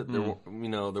exhibit. There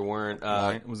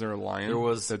weren't. Was there a lion? There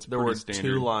were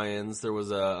 2 lions. There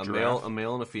was a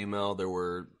male and a female. There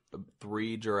were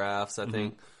 3 giraffes, I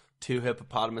think, 2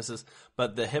 hippopotamuses.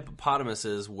 But the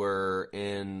hippopotamuses were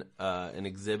in an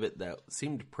exhibit that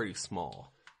seemed pretty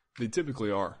small. They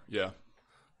typically are. Yeah.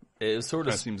 It was sort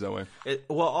of seems that way.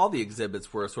 All the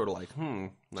exhibits were sort of like,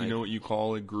 Do you know what you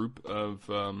call a group of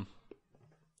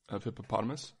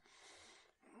hippopotamus?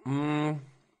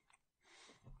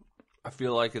 I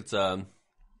feel like it's a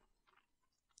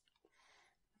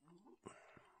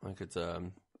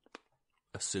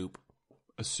soup.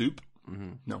 A soup?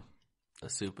 Mm-hmm. No. A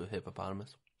soup of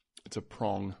hippopotamus. It's a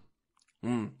prong.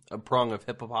 A prong of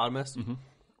hippopotamus? Mm-hmm.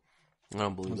 I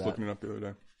don't believe that. I was looking it up the other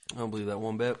day. I don't believe that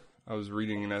one bit. I was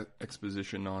reading an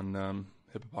exposition on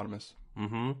hippopotamus.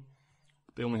 Mm-hmm.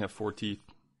 They only have 4 teeth.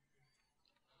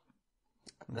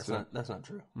 That's not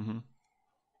true. Mm-hmm.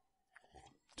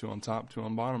 2 on top, 2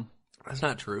 on bottom. That's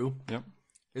not true. Yep.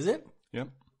 Is it? Yep.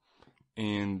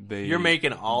 And you're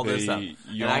making all this up. They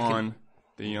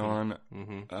yawn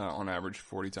on average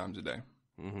 40 times a day.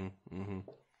 Mm-hmm. Mm-hmm.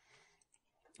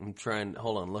 I'm trying.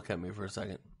 Hold on. Look at me for a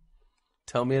second.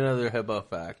 Tell me another hippo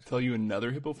fact. Tell you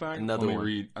another hippo fact? Let me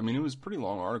read. I mean, it was a pretty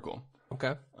long article.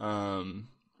 Okay. You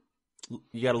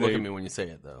got to look at me when you say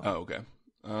it, though. Oh, okay.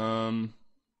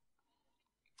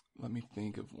 Let me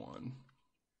think of one.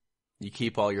 You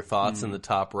keep all your thoughts in the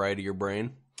top right of your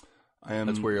brain?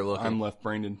 That's where you're looking. I'm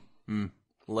left-brained.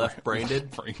 Left-brained?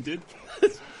 Left-brained?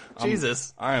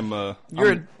 Jesus. I'm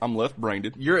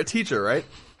left-brained. You're a teacher, right?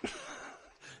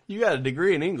 You got a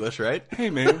degree in English, right?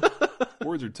 Hey, man.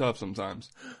 Words are tough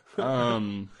sometimes.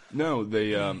 No,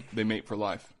 they mate for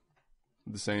life.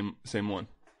 The same one.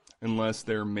 Unless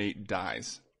their mate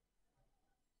dies.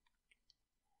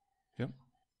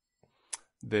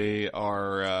 They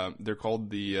are. They're called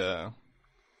the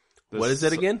what is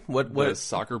it again? What the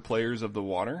soccer players of the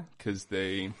water, because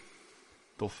they'll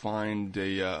find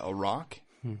a rock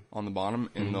on the bottom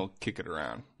and they'll kick it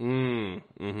around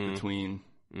between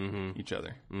each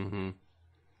other.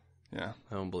 Yeah,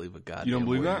 I don't believe a goddamn you don't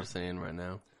believe word that? You're saying right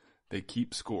now. They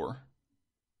keep score.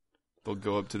 They'll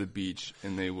go up to the beach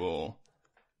and they will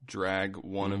drag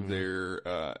one of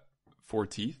their 4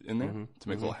 teeth in there to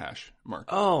make a little hash mark.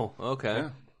 Oh, okay.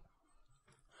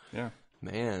 Yeah.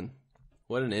 Man,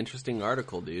 what an interesting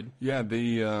article, dude. Yeah,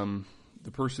 the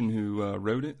person who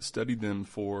wrote it studied them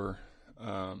for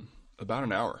about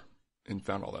an hour and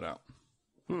found all that out.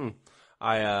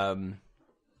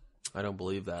 I don't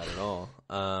believe that at all.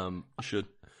 You should.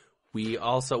 We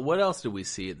also, what else did we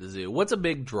see at the zoo? What's a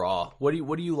big draw? What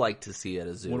do you like to see at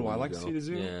a zoo? What do I like to see at a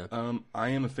zoo? Yeah. I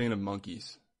am a fan of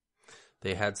monkeys.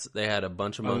 They had a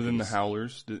bunch of monkeys. Other than the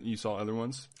howlers, you saw other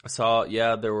ones? I saw,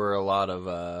 there were a lot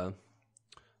of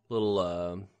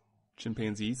little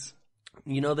chimpanzees.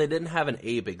 You know, they didn't have an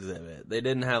ape exhibit. They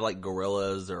didn't have like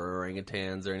gorillas or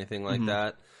orangutans or anything like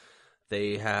that.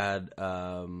 They had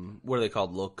what are they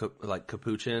called? Little like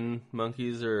capuchin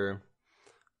monkeys or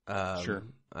sure.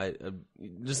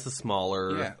 Just the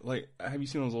smaller. Yeah, like have you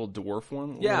seen those little dwarf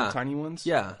ones? Yeah, little tiny ones.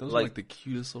 Yeah, those are like the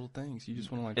cutest little things. You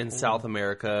just want to like in South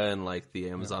America and like the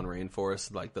Amazon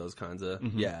rainforest, like those kinds of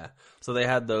So they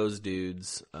had those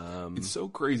dudes. It's so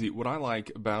crazy. What I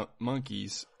like about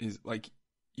monkeys is like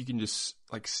you can just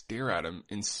like stare at them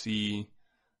and see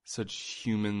such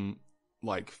human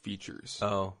like features.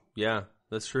 Oh yeah,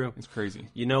 that's true. It's crazy.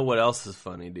 You know what else is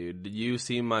funny, dude? Did you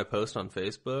see my post on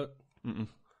Facebook? Mm-mm.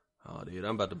 Oh, dude,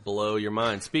 I'm about to blow your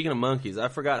mind. Speaking of monkeys, I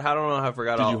don't know how I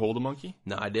forgot. Did you hold a monkey?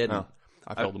 No, I didn't. No,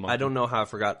 I've held a monkey. I don't know how I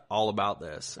forgot all about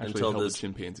this until held this a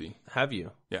chimpanzee. Have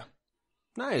you? Yeah.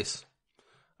 Nice.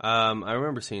 I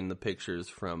remember seeing the pictures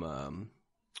from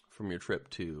your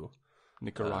trip to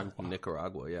Nicaragua.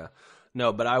 Nicaragua, yeah.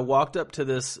 No, but I walked up to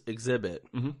this exhibit,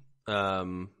 and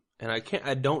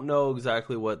I don't know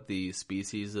exactly what the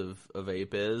species of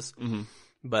ape is,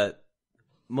 but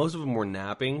most of them were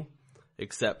napping.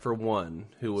 Except for one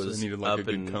who was like up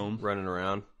and running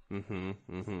around.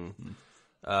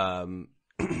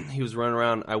 He was running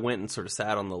around. I went and sort of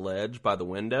sat on the ledge by the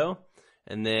window,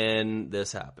 and then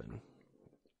this happened.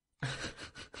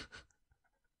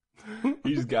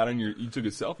 You just got on you took a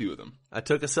selfie with him. I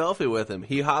took a selfie with him.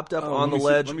 He hopped up on the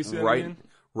ledge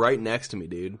right next to me,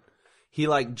 dude. He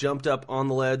like jumped up on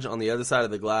the ledge on the other side of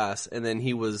the glass, and then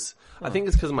he was. I think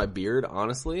it's because of my beard,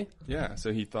 honestly. Yeah.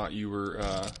 So he thought you were.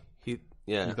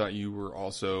 Yeah. He thought you were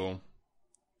also...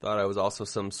 Thought I was also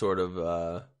some sort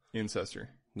of... ancestor.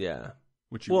 Yeah.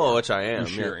 Which I am. You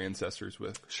share ancestors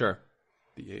with. Sure.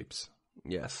 The apes.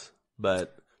 Yes.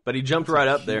 But he jumped right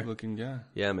up there. Looking guy.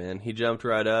 Yeah, man. He jumped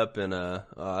right up and, I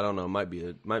don't know, might be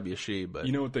a she, but...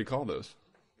 You know what they call those?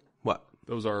 What?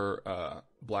 Those are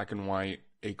black and white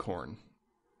acorn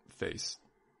face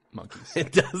monkeys.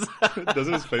 It does.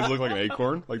 Doesn't his face look like an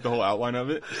acorn? Like the whole outline of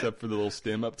it, except for the little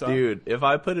stem up top? Dude, if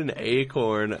I put an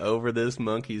acorn over this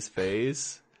monkey's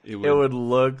face, it would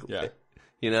look,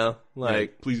 you know, like...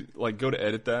 Yeah, please, like, go to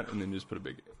edit that and then just put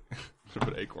put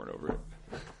an acorn over it.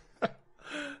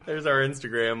 There's our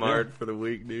Instagram art for the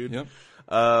week, dude. Yep.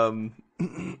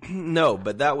 No,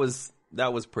 but that was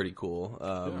pretty cool.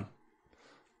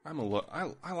 I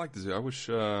like the zoo. I wish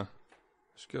I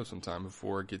should go sometime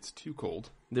before it gets too cold.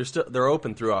 They're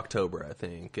open through October, I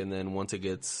think, and then once it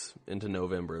gets into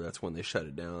November, that's when they shut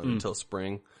it down until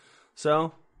spring.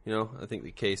 So, you know, I think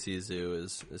the KC Zoo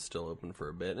is still open for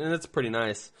a bit, and it's pretty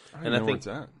nice. I think where it's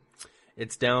at.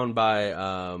 It's down by,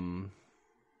 you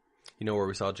know, where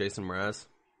we saw Jason Mraz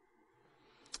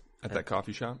at that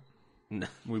coffee shop. No.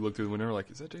 We looked through the window,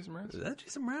 like, is that Jason Mraz? Is that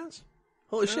Jason Mraz?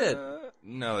 Holy shit!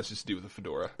 No, that's just to do with a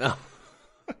fedora. Oh.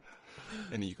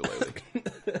 And a ukulele.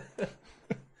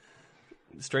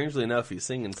 Strangely enough, he's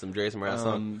singing some Jason Mraz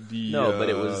song. But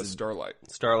it was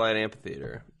Starlight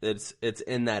Amphitheater. It's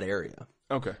in that area.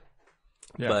 Okay.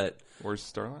 Yeah. But where's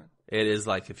Starlight? It is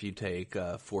like if you take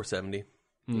 470,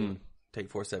 take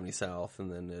 470 south,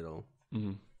 and then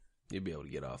you'll be able to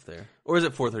get off there. Or is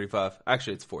it 435?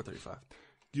 Actually, it's 435.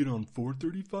 Get on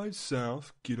 435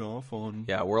 south. Get off on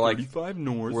we're like 35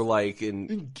 north. We're like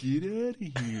in. And get out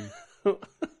of here.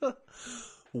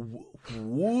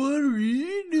 What are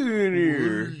you doing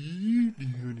here? What are you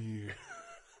doing here?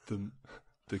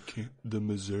 The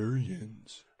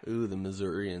Missourians. Ooh, the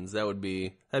Missourians. That'd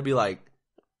be like,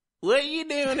 what are you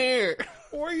doing here?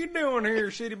 What are you doing here,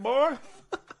 city boy?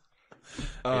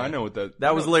 I know what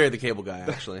that was Larry the Cable Guy,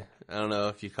 actually. I don't know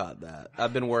if you caught that.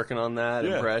 I've been working on that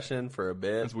impression for a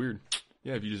bit. That's weird.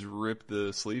 Yeah, if you just rip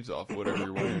the sleeves off, whatever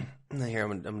you're wearing. Here,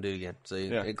 I'm gonna do it again.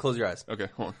 So close your eyes. Okay,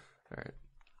 hold on. All right.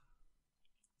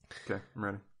 Okay, I'm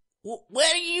ready.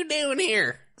 What are you doing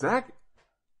here, Zach?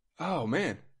 Oh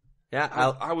man. Yeah,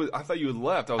 I thought you had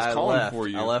left. I was calling for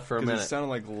you. I left for a minute. It sounded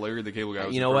like Larry the Cable Guy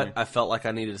was You know what? I felt like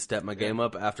I needed to step my game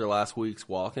up after last week's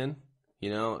walk-in. You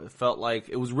know, it felt like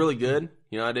it was really good.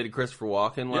 You know, I did a Christopher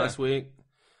walk-in last week.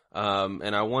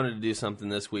 And I wanted to do something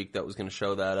this week that was going to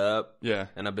show that up. Yeah.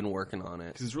 And I've been working on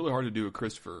it. Because it's really hard to do a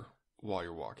Christopher while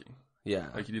you're walking. Yeah.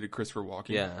 Like you did a Christopher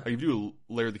walking. Yeah. Like if you do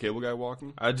a Larry the Cable Guy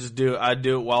walking. I do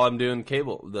it while I'm doing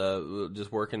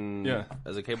just working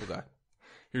as a cable guy.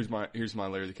 Here's my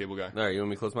Larry the Cable Guy. All right, you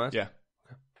want me to close my eyes? Yeah. Okay.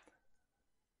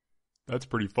 That's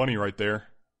pretty funny right there.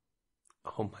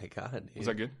 Oh my God, dude. Was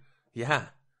that good? Yeah.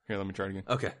 Here, let me try it again.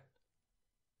 Okay.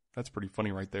 That's pretty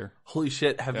funny right there. Holy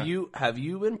shit. Have you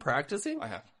been practicing? I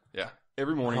have. Yeah.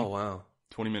 Every morning. Oh, wow.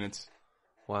 20 minutes.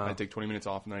 Wow. I take 20 minutes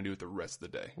off and then I do it the rest of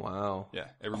the day. Wow. Yeah.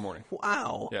 Every morning.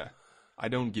 Wow. Yeah. I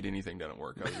don't get anything done at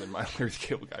work other than my Larry the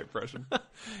Cable Guy impression.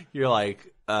 You're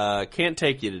like, can't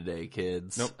take you today,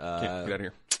 kids. Nope. Can't get out of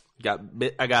here.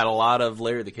 I got a lot of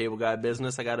Larry the Cable Guy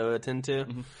business I got to attend to.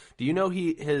 Mm-hmm. Do you know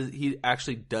he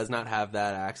actually does not have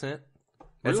that accent?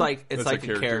 Really? It's like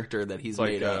a character that he's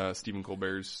made up. Stephen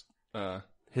Colbert's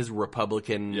his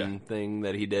Republican thing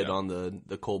that he did on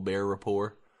the Colbert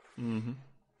Report,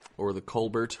 or the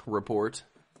Colbert Report.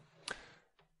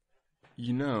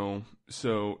 You know,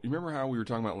 so you remember how we were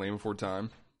talking about Land Before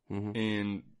Time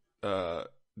and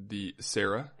the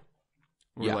Sarah?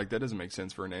 We're like, that doesn't make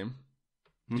sense for a name.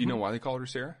 Do you know why they called her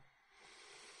Sarah?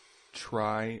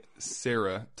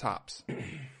 Triceratops.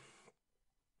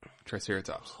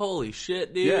 Triceratops. Holy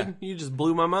shit, dude! Yeah. You just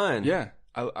blew my mind. Yeah,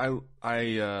 I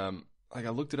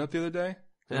looked it up the other day.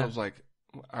 And I was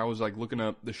like looking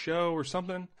up the show or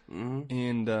something,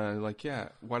 and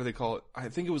why do they call it? I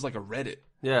think it was like a Reddit.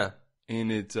 Yeah,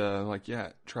 and it's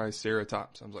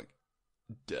Triceratops. I was like,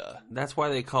 duh. That's why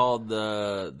they called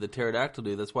the pterodactyl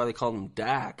dude. That's why they called him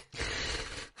Dak.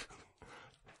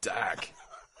 Dak,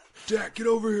 get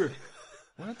over here.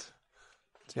 What?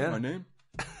 That's not my name.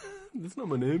 That's not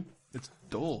my name. It's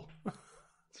Dull.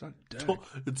 It's not Dak.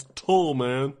 It's Tull,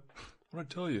 man.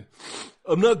 What'd I tell you?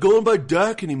 I'm not going by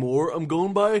Dak anymore. I'm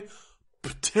going by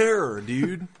Terror,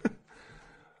 dude.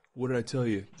 What did I tell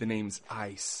you? The name's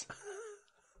Ice.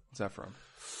 What's that from?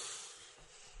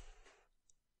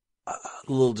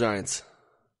 Little Giants.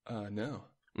 No.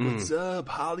 What's up,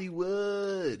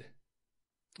 Hollywood?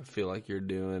 I feel like you're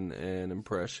doing an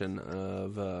impression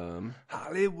of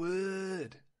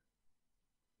Hollywood.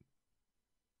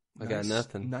 I got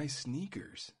nothing. Nice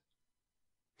sneakers.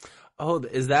 Oh,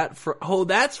 is that from? Oh,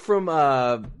 that's from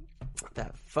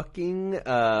that fucking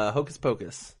Hocus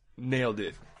Pocus. Nailed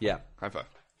it. Yeah. High five.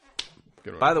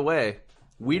 Good one. By the way,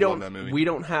 we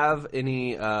don't have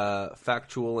any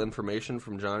factual information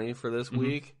from Johnny for this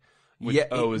week. We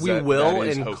will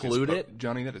include it.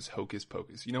 Johnny, that is Hocus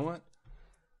Pocus. You know what?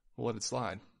 We'll let it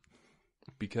slide.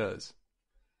 Because.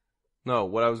 No,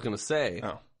 what I was going to say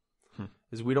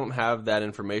is we don't have that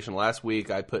information. Last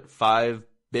week I put 5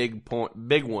 big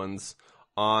ones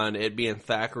on it being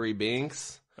Thackery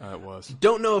Binx. It was.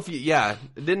 Didn't know if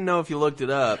you looked it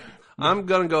up. I'm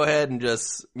going to go ahead and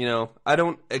just, I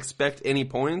don't expect any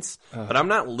points, but I'm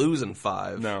not losing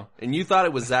 5. No. And you thought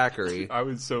it was Zachary.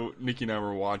 Nikki and I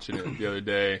were watching it the other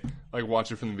day, like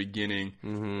watching it from the beginning,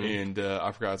 and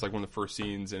I forgot, it's like one of the first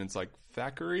scenes, and it's like,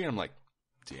 Thackery? I'm like,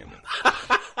 damn it.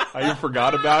 I even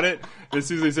forgot about it. As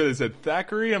soon as they said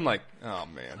Thackery, I'm like, oh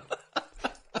man.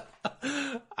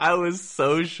 I was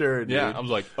so sure, dude. Yeah, I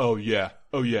was like, oh yeah,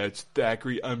 it's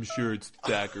Thackery. I'm sure it's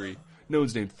Thackery. No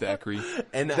one's named Thackery.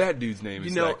 And that dude's name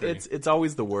is Thackery. It's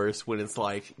always the worst when it's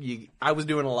like, I was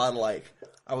doing a lot of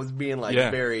I was being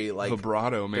very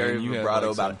vibrato, man. Very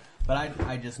vibrato about it. But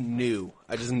I just knew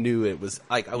it was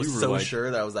I was so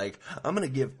sure that I was like, I'm going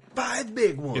to give 5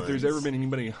 big ones. If there's ever been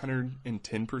anybody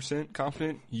 110%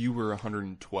 confident, you were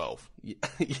 112.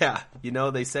 Yeah.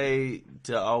 They say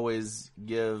to always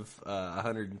give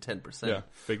 110%. Yeah.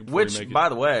 Fake it before which, you make it. By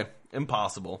the way,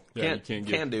 impossible. Yeah,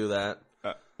 Can't do that.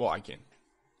 Well, I can.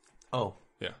 Oh.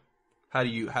 Yeah. How do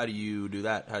you do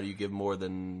that? How do you give more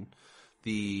than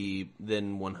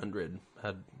 100?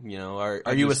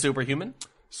 Are you a superhuman?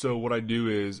 So what I do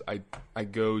is I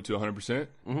go to 100%,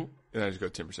 and I just go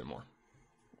 10% more.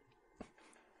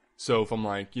 So if I'm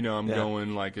like,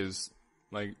 going as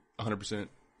 100%,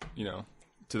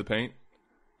 to the paint,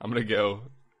 I'm gonna go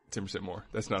 10% more.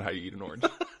 That's not how you eat an orange.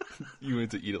 You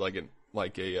need to eat it like a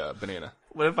banana.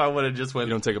 What if I would have just went?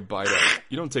 You don't take a bite out.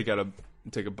 You don't take a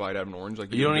bite out of an orange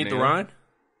like you don't eat the rind.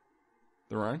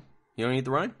 The rind? You don't eat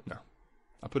the rind? No.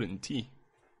 I put it in T.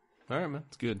 All right, man.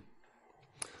 It's good.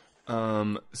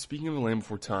 Speaking of A Land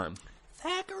Before Time.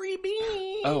 Thackery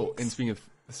Binx. Oh, and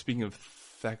speaking of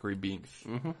Thackery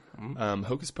Binx,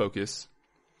 Hocus Pocus.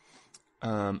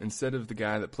 Instead of the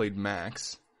guy that played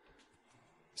Max,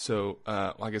 so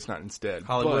I guess not instead.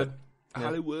 Hollywood.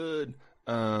 Hollywood.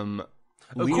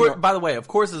 By the way, of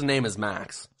course, his name is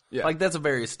Max. Yeah. Like that's a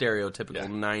very stereotypical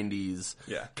 '90s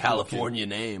California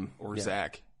name, or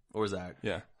Zach. Or Zach.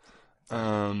 Yeah.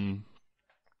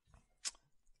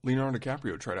 Leonardo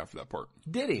DiCaprio tried out for that part.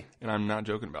 Did he? And I'm not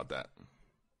joking about that.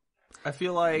 I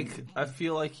feel like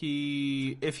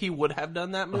if he would have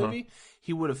done that movie,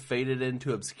 he would have faded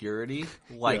into obscurity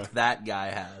like that guy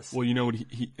has. Well, you know what?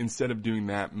 He instead of doing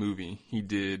that movie, he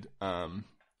did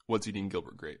What's Eating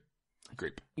Gilbert Grape.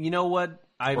 You know what?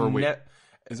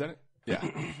 Is that it? Yeah.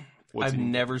 I've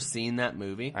never seen that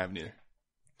movie. I haven't either.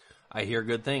 I hear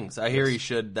good things. I hear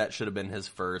that should have been his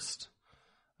first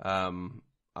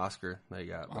Oscar that he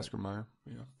got. Oscar Mayer.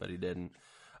 Yeah. But he didn't.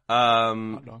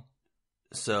 Hot dog.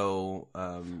 So,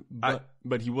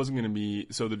 but he wasn't going to be.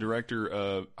 So the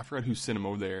director, I forgot who sent him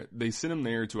over there. They sent him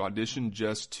there to audition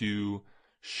just to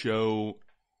show,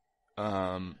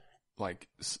 like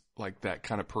that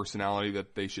kind of personality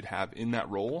that they should have in that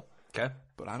role. Okay.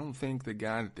 But I don't think the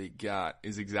guy that they got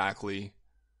is exactly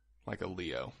like a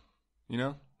Leo. You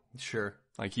know? Sure.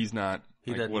 Like he's not.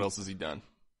 What else has he done?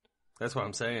 That's what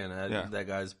I'm saying. That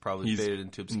guy's probably faded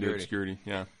into obscurity.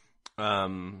 Yeah.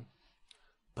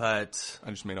 But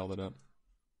I just made all that up.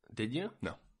 Did you?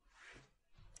 No.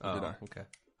 Oh, did I? Okay.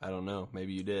 I don't know.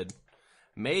 Maybe you did.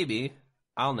 Maybe.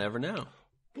 I'll never know.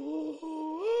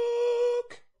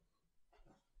 Book.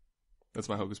 That's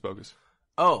my Hocus Pocus.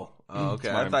 Oh,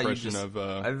 okay. I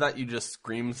thought you just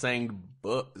scream sang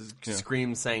book.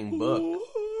 Scream sang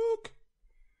book.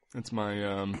 That's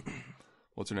my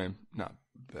what's her name? Not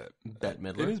Bette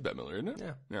Midler. It is Bette Midler, isn't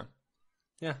it?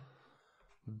 Yeah.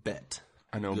 Bette.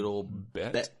 I know good old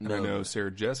Bette. And I know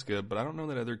Sarah Jessica, but I don't know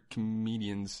that other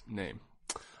comedian's name.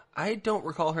 I don't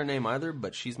recall her name either,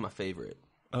 but she's my favorite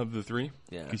of the three.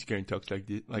 Yeah, because she kind of talks like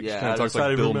this. Like she kind of talks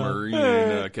like Bill Murray in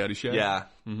Caddyshack. Yeah,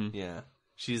 yeah.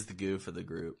 She's the goof of the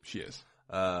group. She is.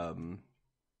 What,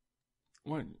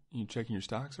 you checking your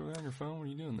stocks over there on your phone? What are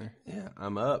you doing there? Yeah,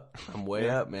 I'm up. I'm way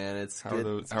up, man. It's how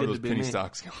good. Are those penny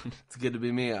stocks going? It's good to be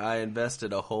me. I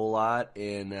invested a whole lot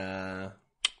in.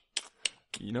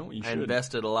 You know what you should. I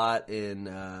invested a lot in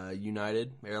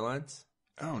United Airlines.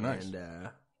 Oh, nice. And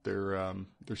their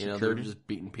security. They're just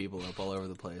beating people up all over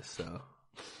the place. So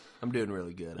I'm doing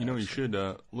really good. You know, you should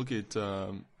look at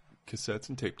cassettes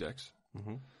and tape decks,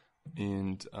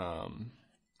 and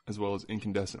as well as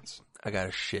incandescents. I got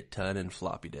a shit ton in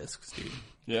floppy disks, dude.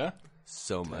 Yeah,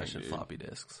 so much in floppy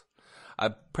disks. I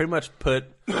pretty much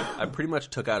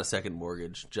took out a second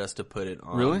mortgage just to put it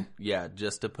on. Really? Yeah,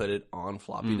 just to put it on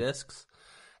floppy disks.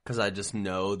 Because I just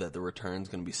know that the return's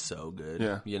going to be so good.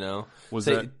 Yeah. You know?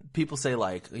 People say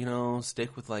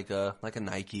stick with like a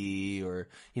Nike or,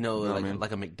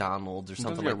 like a McDonald's or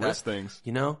something like that. Wrist things.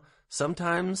 You know?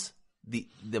 Sometimes the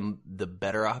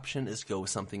better option is to go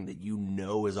with something that you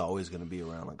know is always going to be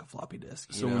around, like a floppy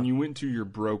disk. So when you went to your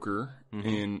broker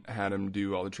and had him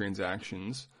do all the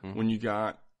transactions, when you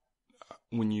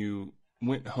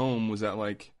went home, was that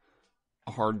like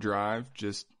a hard drive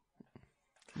just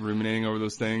ruminating over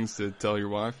those things to tell your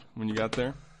wife when you got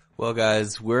there? Well,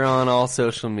 guys, we're on all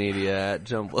social media at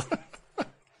Jumbled.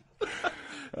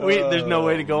 There's no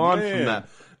way to go on from that.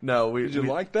 No, Did you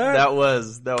like that? That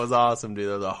was awesome, dude.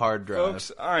 That was a hard drive.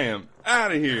 Folks, I am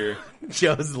out of here.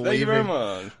 Joe's leaving. Thank you very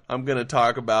much. I'm gonna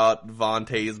talk about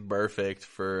Vontaze Burfict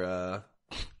for.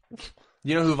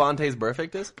 You know who Vontaze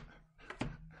Burfict is?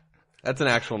 That's an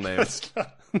actual name.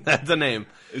 That's a name.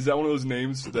 Is that one of those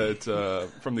names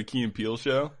that from the Key and Peele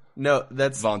show? No,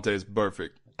 that's Vontaze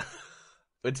Burfict.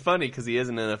 It's funny because he is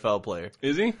an NFL player.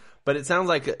 Is he? But it sounds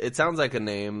like a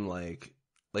name like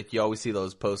you always see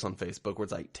those posts on Facebook where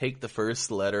it's like take the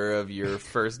first letter of your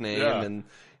first name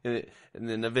and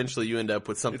then eventually you end up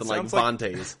with something like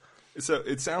Vontaze. So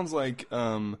it sounds like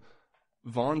Vontae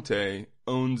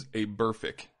owns a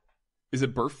Burfict. Is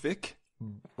it Burfict?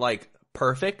 Like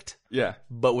perfect? Yeah.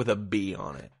 But with a B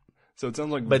on it. So it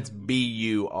sounds like... But it's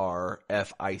Burfict, I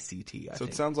think.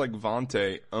 It sounds like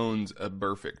Vontae owns a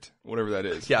Burfict, whatever that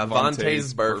is. Yeah,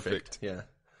 Vontaze Burfict. Yeah.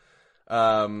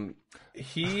 I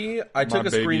took a screenshot. My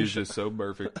baby is just so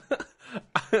perfect.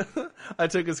 I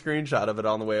took a screenshot of it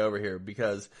on the way over here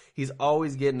because he's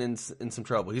always getting in some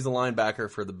trouble. He's a linebacker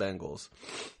for the Bengals.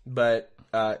 But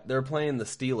they're playing the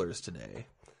Steelers today.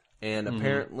 And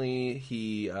apparently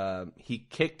he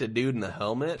kicked a dude in the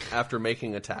helmet after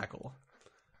making a tackle.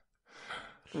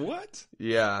 What?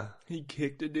 Yeah. He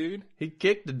kicked a dude? He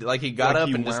kicked it, like he got up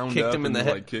and just kicked him in the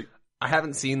head. Like, I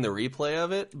haven't seen the replay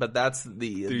of it, but that's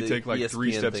the Did he take like ESPN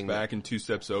 3 steps thing back and 2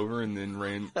 steps over and then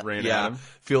ran yeah, at him?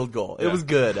 Field goal. Yeah. It was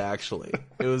good, actually.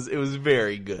 It was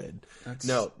very good. That's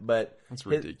His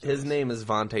ridiculous. name is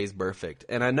Vontaze Burfict,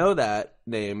 and I know that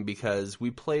name because we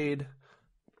played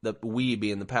we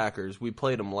being the Packers. We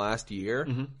played them last year.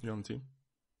 Mm-hmm. You're on the team.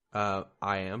 I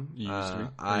am. You used to be?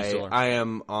 I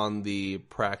am on the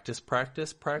practice squad.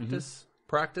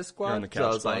 You're on the couch so I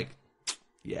was squad. like,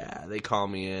 yeah, they call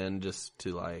me in just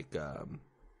to like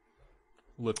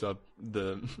lift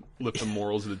the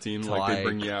morals of the team. To, Like they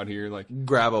bring you out here, like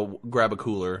grab a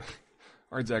cooler.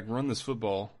 all right, Zach, run this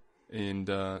football and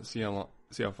see how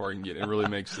far you can get. It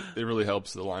really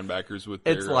helps the linebackers with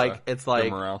their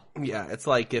morale. Yeah, it's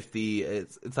like if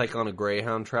it's like on a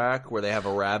Greyhound track where they have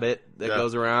a rabbit that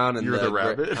goes around and you're the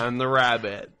rabbit. I'm the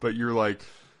rabbit. But you're like,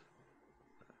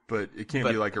 but it can't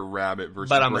be like a rabbit versus.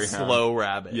 But I'm Greyhound. a slow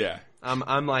rabbit. Yeah,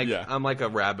 I'm like a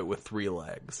rabbit with 3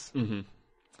 legs. Mm-hmm.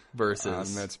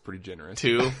 Versus that's pretty generous.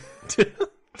 2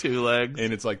 legs,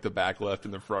 and it's like the back left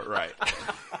and the front right.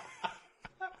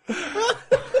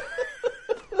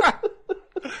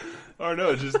 Oh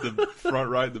no, it's just the front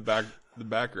right, the back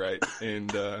right,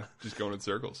 and just going in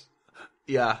circles.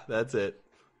 Yeah, that's it.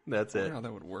 That's I it. don't know how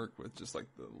that would work with just like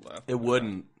the left. It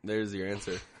wouldn't. There's your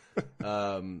answer.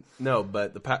 No,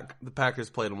 but the Packers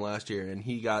played him last year, and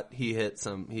he hit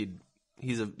some.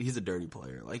 He's a dirty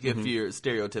player. Like if you're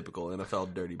stereotypical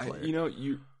NFL dirty player,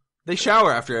 they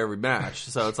shower after every match,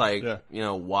 so it's like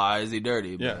why is he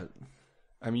dirty? Yeah, but,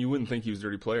 I mean you wouldn't think he was a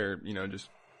dirty player, just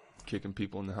kicking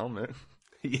people in the helmet.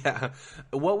 Yeah.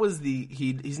 What was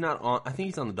he's not on, I think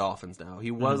he's on the Dolphins now.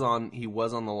 He was on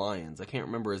the Lions. I can't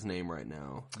remember his name right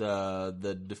now.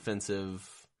 The defensive,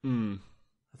 I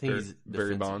think he's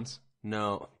Barry Bonds.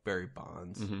 No, Barry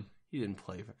Bonds. Mm-hmm. He didn't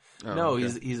play for,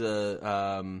 okay. he's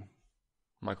a,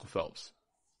 Michael Phelps.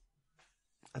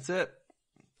 That's it.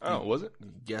 Oh, was it?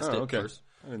 Guessed it okay. first.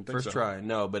 I didn't think first so. try.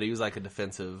 No, but he was like a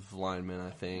defensive lineman, I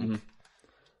think. Mm-hmm.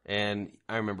 And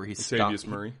I remember he Latavius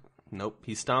Murray. Nope.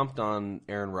 He stomped on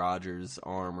Aaron Rodgers'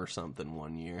 arm or something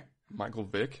one year. Michael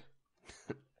Vick?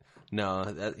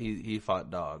 No, he fought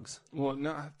dogs. Well,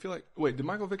 no, I feel like... Wait, did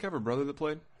Michael Vick have a brother that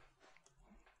played?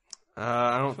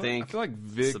 I don't think... I feel like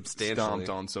Vick stomped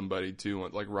on somebody, too,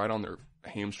 like right on their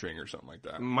hamstring or something like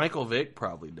that. Michael Vick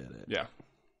probably did it. Yeah.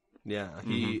 Yeah,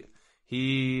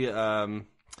 he's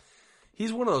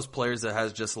one of those players that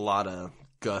has just a lot of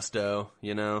gusto,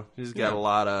 He's got a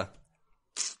lot of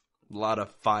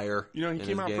fire. He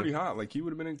came out pretty hot. Like he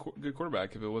would have been a good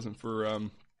quarterback if it wasn't for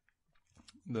all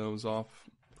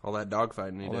that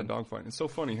dogfighting. That dogfighting. It's so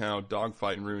funny how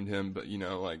dogfighting ruined him, but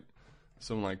like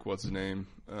someone like what's his name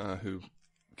who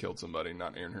killed somebody,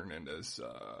 not Aaron Hernandez.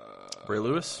 Ray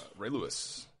Lewis. Ray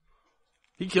Lewis.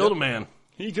 He killed a man.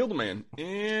 He killed a man,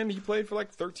 and he played for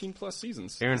like 13 plus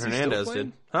seasons. Aaron Hernandez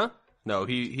did, huh? No,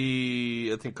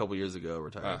 he I think a couple years ago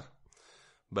retired,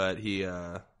 but he.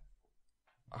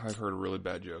 I've heard a really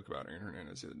bad joke about Aaron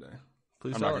Hernandez the other day.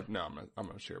 Please I'm tell not gonna, No, I'm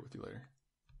going to share it with you later.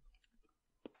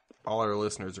 All our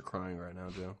listeners are crying right now,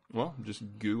 Joe. Well, just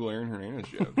Google Aaron Hernandez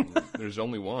joke. There's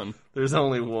only one. There's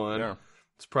only one. Yeah.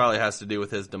 This probably has to do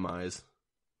with his demise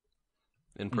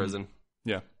in prison.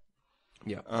 Yeah.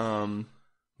 Yeah.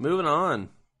 Moving on.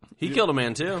 He killed a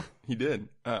man, too. He did.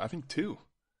 I think 2.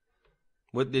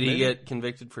 What did he get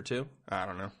convicted for 2? I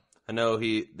don't know. I know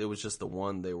it was just the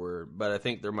one but I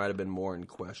think there might have been more in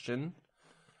question.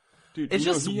 Dude, it's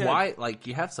just why, like,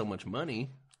 you have so much money.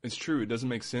 It's true. It doesn't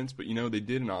make sense, but they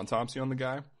did an autopsy on the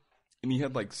guy, and he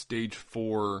had like stage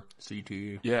 4 CT.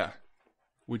 Yeah,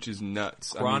 which is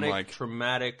nuts. Chronic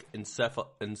traumatic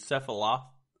encephalopathies.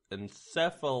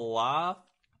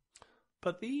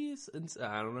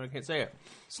 I don't know. I can't say it.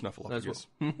 Snuffleupagus.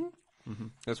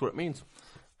 That's what it means.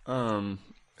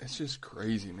 It's just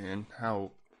crazy, man.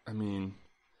 How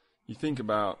you think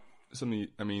about something. You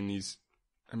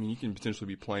can potentially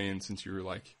be playing since you were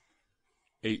like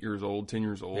 8 years old, 10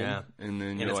 years old. Yeah. And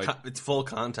then it's full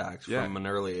contact from an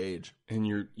early age. And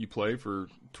you play for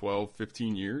 12,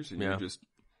 15 years, and you're just,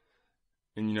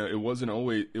 and it wasn't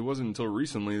until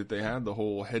recently that they had the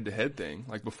whole head-to-head thing.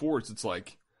 Like before, it's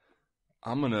like,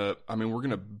 we're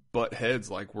gonna butt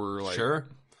heads like we're like. Sure.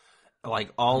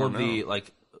 Like all of the,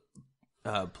 like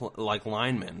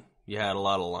linemen. You had a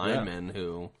lot of linemen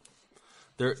who...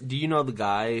 Do you know the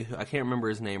guy? I can't remember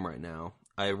his name right now.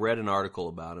 I read an article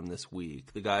about him this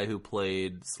week. The guy who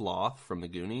played Sloth from the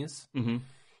Goonies. Mm-hmm.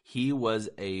 He was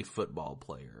a football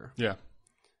player. Yeah.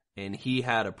 And he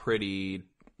had a pretty,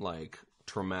 like,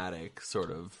 traumatic sort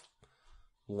of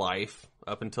life.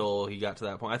 up until he got to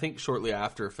that point. I think shortly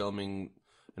after filming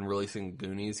and releasing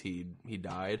Goonies, he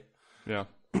died. Yeah.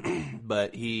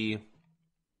 But he's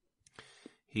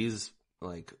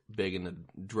like big into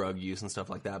drug use and stuff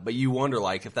like that. But you wonder,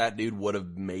 like, if that dude would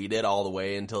have made it all the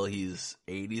way until he's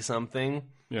 80 something,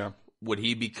 yeah, would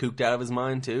he be cooped out of his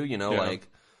mind too? You know, like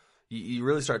you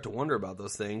really start to wonder about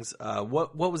those things.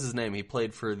 What was his name? He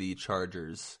played for the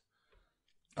Chargers.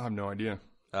 I have no idea.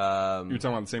 You're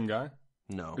talking about the same guy?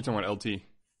 No. You're talking about LT?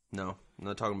 No, I'm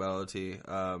not talking about LT.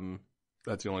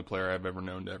 That's the only player I've ever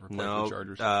known to ever play for the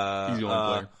Chargers. He's the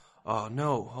only player. Oh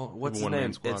no! What's his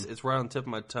name? It's right on the tip of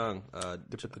my tongue.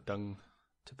 Tip of the tongue.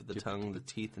 Tip of the tongue, the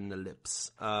teeth, and the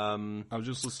lips. I was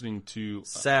just listening to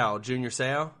Junior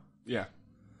Sal. Yeah.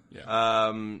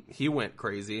 He went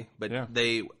crazy, but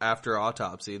they, after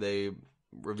autopsy, they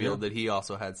revealed that he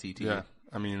also had CTE. Yeah,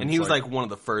 I mean, and he was like one of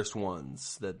the first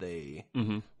ones that they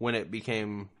when it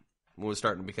was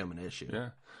starting to become an issue. Yeah.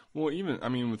 Well,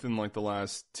 even within like the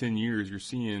last 10 years, you're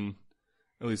seeing,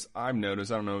 at least I've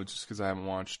noticed. I don't know, just because I haven't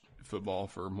watched football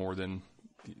for more than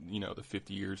the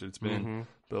 50 years that it's been,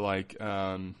 but like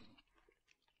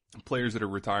players that are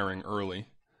retiring early.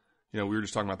 We were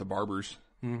just talking about the barbers.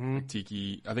 Like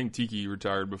Tiki, I think Tiki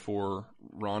retired before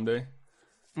Rondé.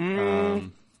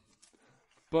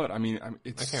 But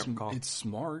it's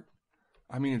smart.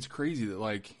 It's crazy that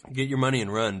like get your money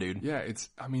and run, dude. Yeah, it's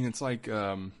like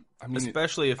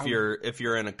especially if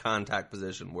you're in a contact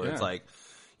position where it's like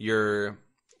you're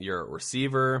a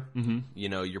receiver.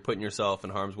 You're putting yourself in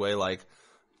harm's way. Like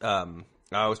I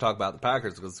always talk about the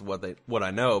Packers because what I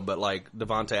know, but like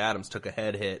Devontae Adams took a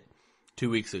head hit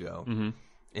 2 weeks ago.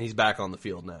 And he's back on the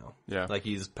field now. Yeah. Like,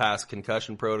 he's past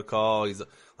concussion protocol. He's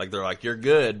like, they're like, you're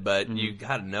good, but you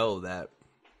got to know that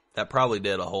probably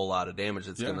did a whole lot of damage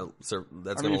that's going to last for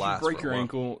a while. If you break your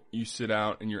ankle, you sit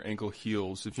out and your ankle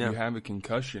heals. If you have a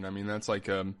concussion, that's like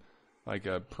a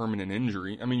permanent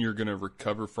injury. You're going to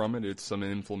recover from it. It's some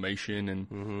inflammation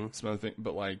and some other thing,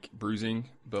 but like bruising,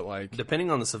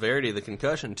 depending on the severity of the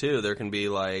concussion too, there can be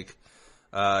like,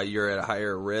 you're at a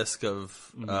higher risk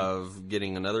of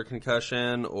getting another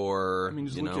concussion or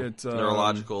look at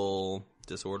neurological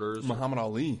disorders. Muhammad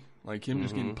Ali, like him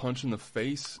just getting punched in the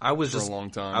face for a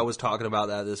long time. I was talking about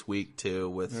that this week too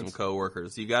with some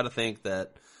coworkers. You got to think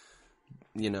that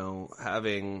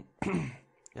having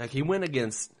like he went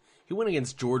against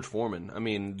George Foreman.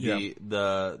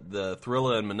 The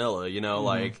Thrilla in Manila.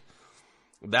 Like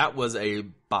that was a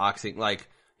boxing like.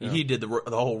 Yeah. He did the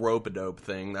whole rope-a-dope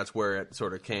thing. That's where it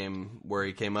sort of where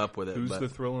he came up with it. Who's the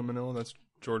Thrilla in Manila? That's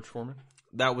George Foreman?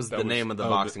 That was the name of the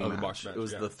boxing match. It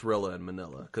was the Thrilla in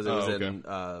Manila because it was in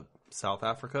South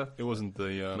Africa. It wasn't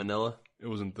the Manila. It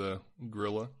wasn't the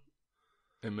Grilla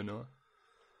in Manila.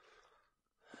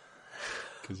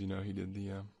 Because he did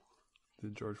the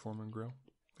George Foreman grill,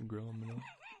 the grill in Manila.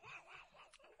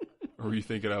 Or were you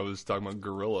thinking I was talking about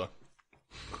Gorilla?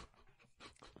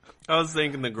 I was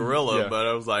thinking the gorilla, but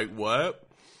I was like, what?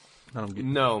 I don't get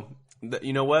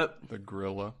you know what? The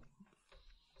Grilla.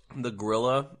 The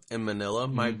Grilla in Manila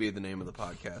might be the name of the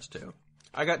podcast, too.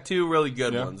 I got two really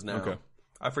good ones now. Okay.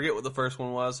 I forget what the first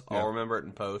one was. I'll remember it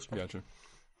in post. Gotcha.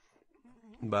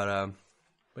 But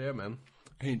yeah, man.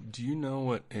 Hey, do you know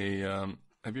what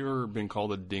have you ever been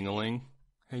called a dingaling?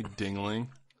 Hey, dingaling.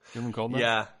 You ever been called that?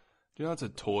 Yeah. Do you know it's a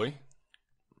toy?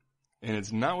 And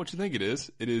it's not what you think it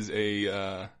is. It is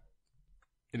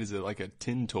like a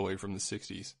tin toy from the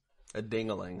 60s. A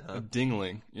dingaling, huh? A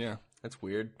dingling, yeah. That's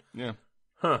weird. Yeah.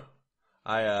 Huh.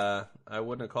 I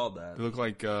wouldn't have called that. They look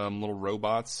like little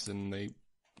robots, and they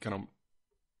kind of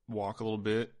walk a little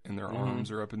bit, and their arms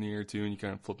are up in the air, too, and you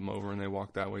kind of flip them over, and they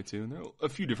walk that way, too. And there are a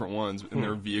few different ones, and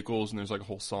they're vehicles, and there's like a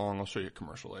whole song. I'll show you a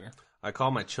commercial later. I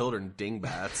call my children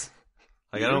dingbats.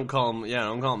 Like, I don't call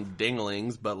them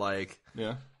dinglings, but like...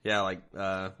 Yeah? Yeah, like...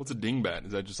 What's a dingbat?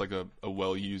 Is that just like a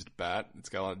well-used bat? It's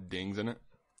got a lot of dings in it?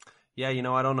 Yeah,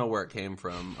 I don't know where it came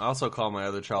from. I also call my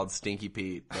other child Stinky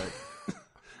Pete, but...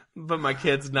 but my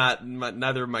kids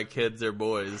neither of my kids are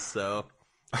boys, so...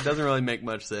 It doesn't really make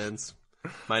much sense.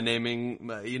 My naming,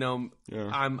 I'm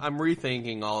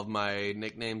rethinking all of my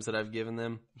nicknames that I've given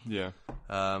them. Yeah.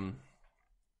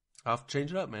 I'll have to change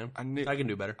it up, man. I can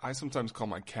do better. I sometimes call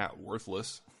my cat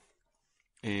Worthless.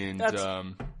 And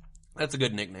that's a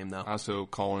good nickname, though. I also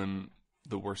call him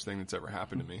the worst thing that's ever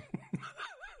happened to me.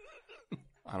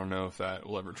 I don't know if that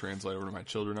will ever translate over to my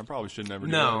children. I probably should never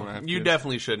do that when I have you kids.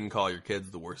 Definitely shouldn't call your kids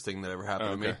the worst thing that ever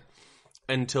happened to me.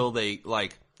 Until they,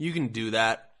 you can do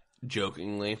that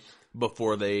jokingly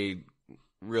before they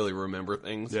really remember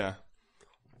things. Yeah.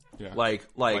 Yeah. Like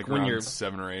when you're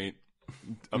 7 or 8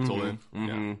 up till then.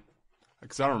 Yeah.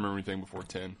 Because I don't remember anything before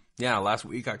 10. Yeah, last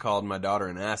week I called my daughter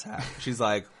an asshat. She's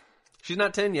like, she's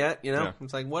not 10 yet, you know? Yeah.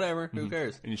 It's like, whatever, who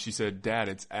cares? And she said, Dad,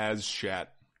 it's as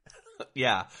shat.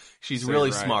 Yeah, she's Say really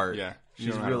it right. smart. Yeah, you she's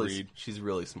don't know how to really read. she's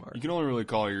really smart. You can only really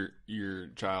call your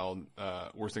child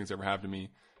worst things ever happened to me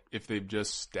if they've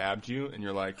just stabbed you and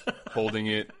you're like holding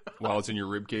it while it's in your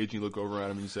rib cage. You look over at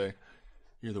them and you say,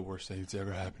 "You're the worst thing that's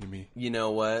ever happened to me." You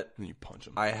know what? And then you punch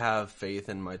them. I have faith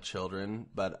in my children,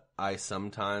 but I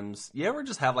sometimes... You ever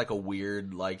just have like a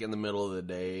weird, like in the middle of the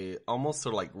day, almost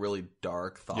sort of like really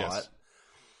dark thought? Yes.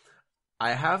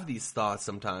 I have these thoughts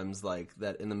sometimes, like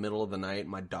that in the middle of the night,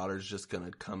 my daughter's just going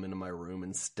to come into my room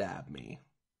and stab me.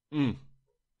 Mm.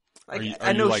 Like, Are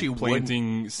I know you, like, she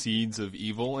planting seeds of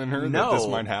evil in her No, that this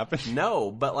might happen? No,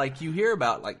 but like you hear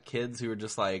about like kids who are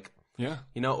just like, Yeah.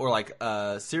 you know, or like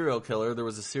a serial killer. There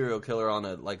was a serial killer on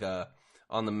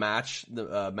on the match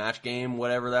game,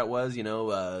 whatever that was. You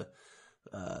know,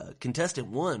 contestant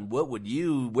 1, where would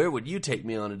you take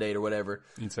me on a date or whatever?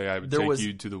 You'd say I would take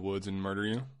you to the woods and murder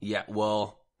you. Yeah,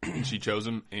 well, And she chose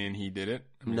him and he did it.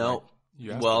 I mean, no, like,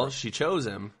 you asked well, for it. she chose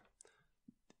him.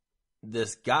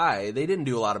 This guy, they didn't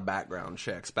do a lot of background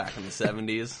checks back in the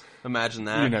 70s. Imagine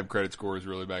that. You didn't have credit scores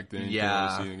really back then. You couldn't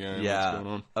really see the guy and what's going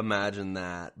on. Imagine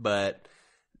that. But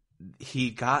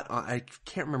he got on, I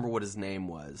can't remember what his name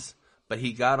was, but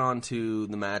he got onto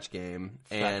the match game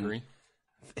and Thackery.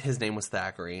 his name was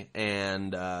Thackery,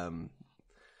 and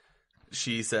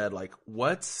she said, like,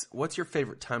 what's your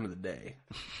favorite time of the day?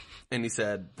 And he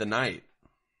said, the night.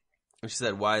 And she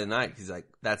said, why the night? He's like,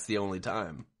 that's the only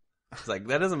time. It's like,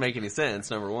 that doesn't make any sense,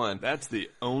 number one. That's the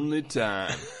only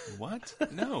time. What?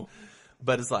 No.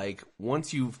 But it's like,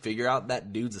 once you figure out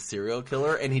that dude's a serial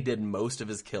killer and he did most of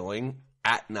his killing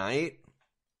at night,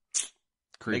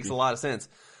 Creepy. makes a lot of sense.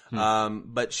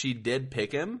 But she did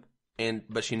pick him,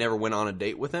 but she never went on a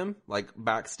date with him. Like,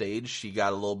 backstage, she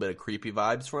got a little bit of creepy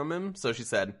vibes from him. So she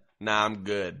said, nah, I'm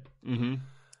good. Mm-hmm.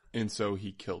 And so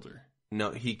he killed her.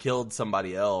 No, he killed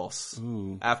somebody else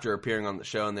after appearing on the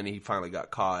show, and then he finally got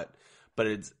caught. But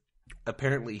it's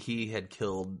apparently he had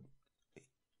killed,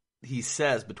 he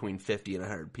says, between 50 and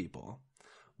 100 people.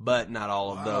 But not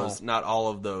all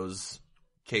of those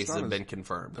cases have been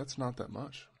confirmed. That's not that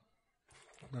much.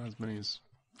 Not as many as...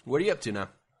 What are you up to now?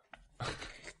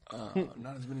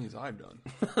 Not as many as I've done.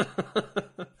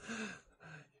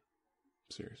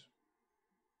 Serious.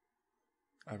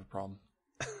 I have a problem.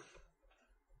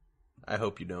 I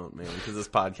hope you don't, man, because this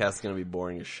podcast is going to be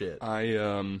boring as shit.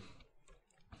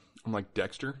 I'm like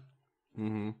Dexter.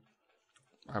 Mm-hmm.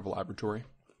 I have a laboratory.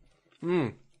 Yeah,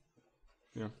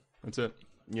 that's it.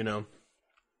 You know,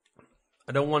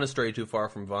 I don't want to stray too far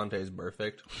from Vontaze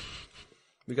Burfict,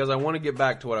 because I want to get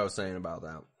back to what I was saying about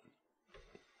that.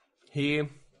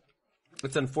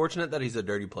 It's unfortunate that he's a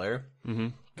dirty player,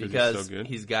 because he's so good.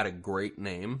 He's got a great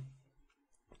name.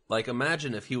 Like,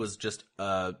 imagine if he was just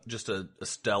a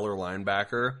stellar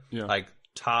linebacker, like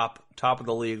top of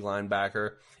the league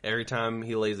linebacker. Every time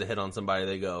he lays a hit on somebody,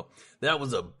 they go, "That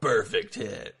was a perfect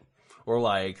hit." Or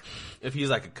like, if he's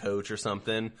like a coach or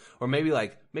something, or maybe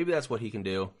that's what he can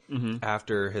do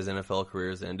after his NFL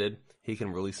career is ended. He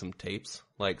can release some tapes,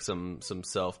 like some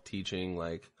self-teaching,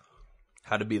 like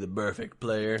how to be the perfect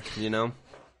player, you know?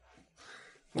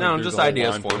 No, There's just a whole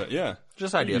ideas line for him. that. Yeah.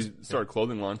 Just ideas. You start a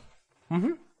clothing line.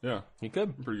 Mm-hmm. Yeah. You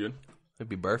could. Pretty good. It'd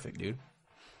be perfect, dude.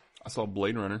 I saw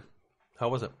Blade Runner. How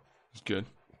was it? It was good.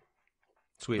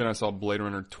 Sweet. Then I saw Blade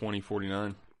Runner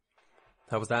 2049.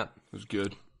 How was that? It was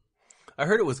good. I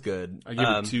heard it was good. I give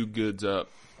it 2 goods up.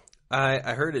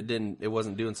 I heard it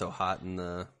wasn't doing so hot in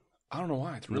the... I don't know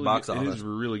why. It's really box good. It office. is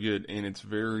really good, and it's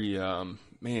very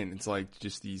it's like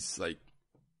just these like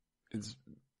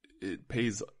it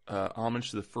pays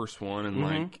homage to the first one, and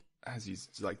like has these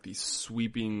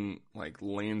sweeping like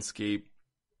landscape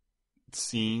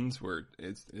scenes where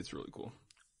it's really cool.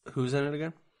 Who's in it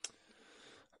again?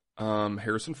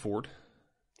 Harrison Ford.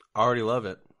 I already love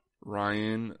it.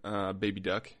 Ryan, Baby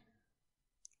Duck.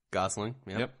 Gosling.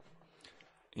 Yep.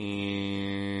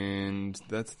 And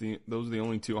those are the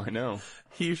only 2 I know.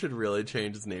 He should really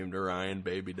change his name to Ryan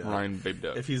Baby Duck. Ryan Baby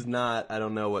Duck. If he's not, I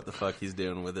don't know what the fuck he's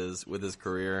doing with his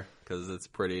career, because it's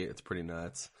pretty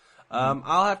nuts.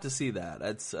 I'll have to see that.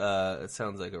 It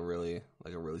sounds like a really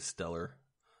stellar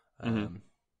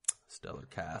stellar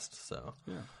cast. So,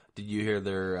 Did you hear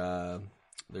they're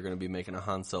going to be making a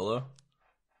Han Solo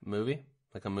movie?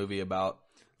 Like a movie about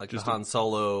like just the Han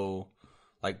Solo,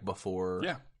 like before.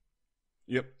 Yeah.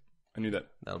 Yep. I knew that.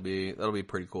 That'll be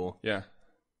pretty cool. Yeah.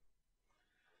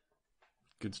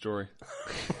 Good story.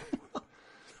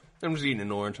 I'm just eating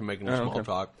an orange and making a small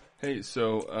talk. Hey,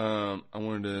 so I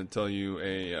wanted to tell you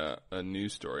a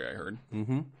news story I heard.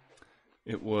 Mm-hmm.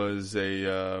 It was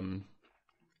a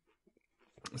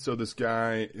so this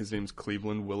guy, his name's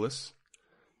Cleveland Willis,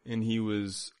 and he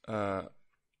was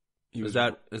is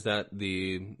that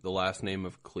the last name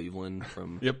of Cleveland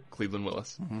from? Yep, Cleveland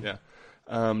Willis. Mm-hmm. Yeah.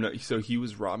 No, so he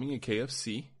was robbing a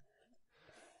KFC,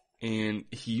 and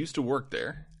he used to work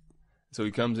there. So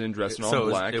he comes in dressed in all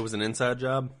black. It was an inside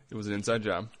job? It was an inside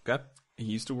job. Okay. He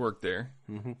used to work there,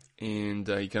 and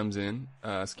he comes in,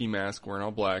 ski mask, wearing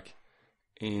all black,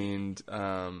 and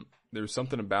there was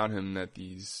something about him that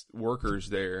these workers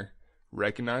there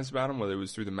recognized about him, whether it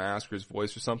was through the mask or his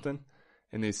voice or something,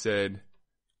 and they said,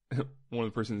 one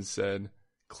of the persons said,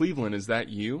 "Cleveland, is that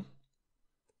you?"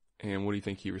 And what do you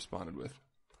think he responded with?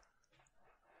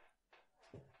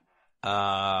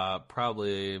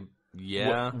 Probably,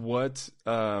 yeah.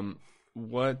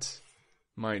 What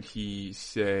might he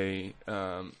say,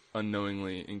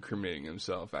 unknowingly incriminating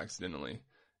himself accidentally,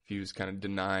 if he was kind of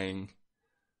denying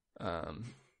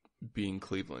being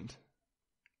Cleveland?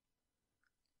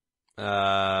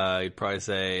 He'd probably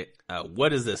say,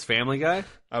 "What is this, Family Guy?"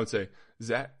 I would say,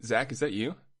 Zach, is that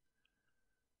you?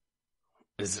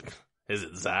 Is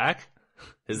it Zach?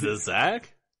 Is this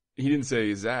Zach? He didn't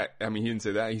say Zach. I mean, he didn't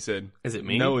say that. He said, "Is it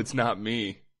me?" No, it's not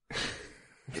me.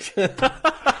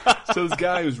 So this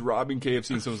guy who's robbing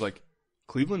KFC, and someone's like,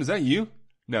 "Cleveland, is that you?"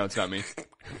 No, it's not me.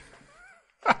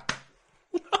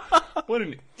 What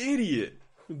an idiot.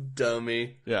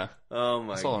 Dummy. Yeah. Oh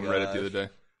my god. I saw on Reddit the other day.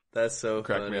 That's so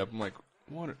Cracked funny. me up. I'm like,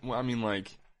 what? Well, I mean,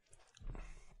 like,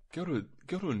 go to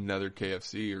another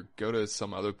KFC or go to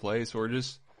some other place, or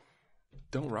just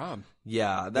don't rob.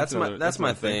 Yeah, that's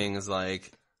my thing. Is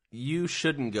like, you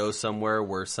shouldn't go somewhere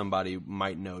where somebody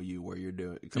might know you where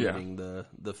you're committing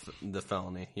the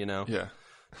felony. You know. Yeah.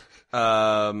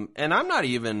 And I'm not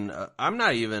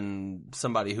even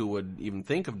somebody who would even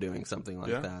think of doing something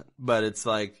like that. But it's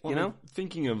like, well,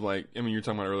 thinking of like, I mean, you were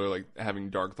talking about earlier, like having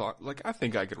dark thought. Like, I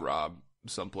think I could rob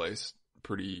someplace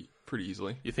pretty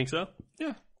easily. You think so?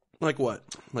 Yeah. Like what?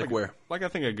 Like where? Like, I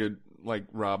think I could like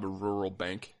rob a rural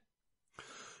bank.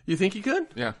 You think you could?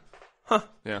 Yeah. Huh.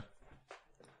 Yeah.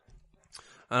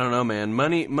 I don't know, man.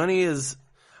 Money is.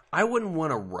 I wouldn't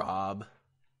want to rob.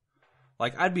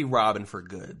 Like, I'd be robbing for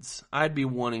goods. I'd be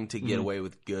wanting to get away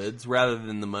with goods rather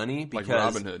than the money. Because, like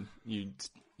Robin Hood,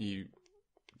 you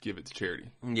give it to charity.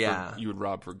 Yeah. You would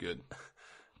rob for good.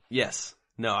 Yes.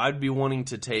 No, I'd be wanting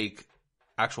to take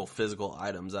actual physical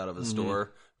items out of a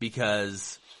store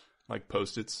because... Like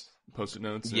Post-it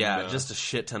notes? Yeah, just a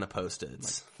shit ton of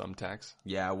Post-its. Like thumbtacks?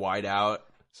 Yeah, white out.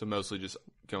 So mostly just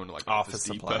going to like Office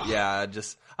Depot. supply. Yeah,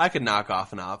 I could knock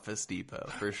off an Office Depot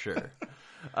for sure.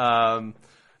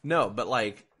 No, but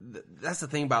like that's the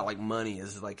thing about like money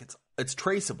is like it's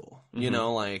traceable. You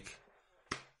know, like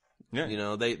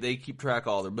they keep track of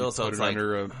all their bills. You so put it's it like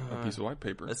under a piece of white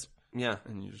paper. Yeah,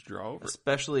 and you just draw over.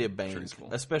 Especially a bank. Traceable.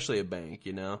 Especially a bank.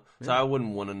 You know, so I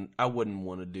wouldn't want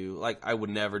to do like I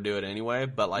would never do it anyway.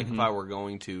 But like if I were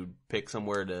going to pick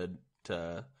somewhere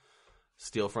to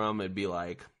steal from, it'd be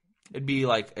like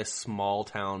a small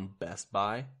town Best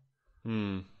Buy.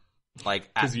 Like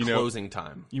at closing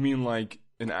time. You mean like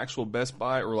an actual Best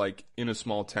Buy, or like in a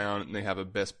small town and they have a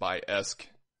Best Buy-esque?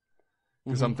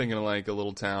 Because I'm thinking of like a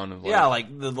little town of like... Yeah, like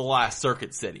the last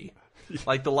Circuit City.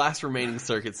 Like the last remaining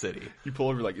Circuit City. You pull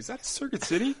over like, is that a Circuit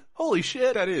City? Holy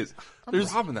shit. That is. I'm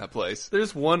robbing that place.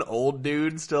 There's one old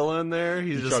dude still in there.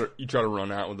 You try to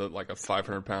run out with like a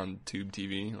 500-pound tube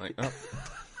TV. Like, oh,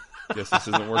 guess this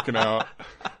isn't working out.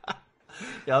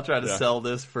 Yeah, I'll try to sell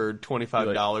this for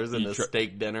 $25 in a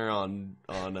steak dinner on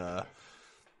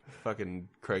fucking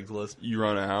Craigslist. You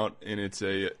run out and it's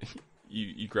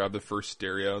you grab the first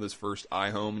stereo, this first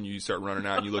iHome, and you start running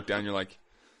out and you look down and you're like,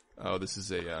 oh, this is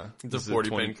a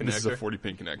 40-pin connector. This is a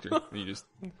 40-pin connector.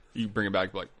 And you bring it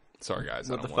back like, sorry guys,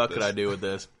 what the fuck could I do with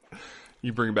this?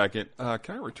 You bring it back in.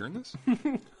 Can I return this?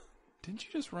 Didn't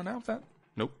you just run out with that?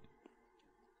 Nope.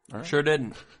 All right. Sure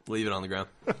didn't. Leave it on the ground.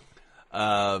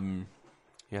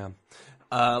 Yeah.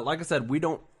 Like I said, we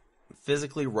don't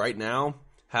physically right now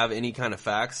have any kind of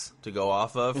facts to go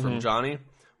off of from Johnny,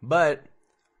 but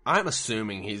I'm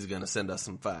assuming he's going to send us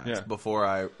some facts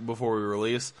before we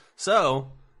release.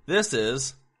 So, this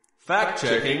is Fact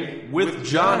Checking with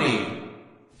Johnny.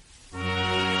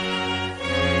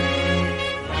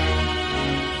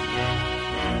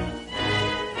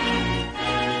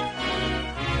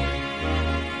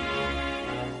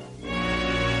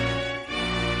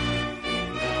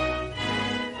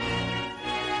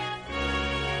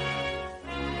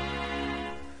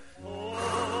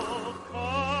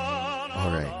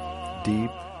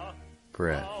 Deep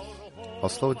breath. I'll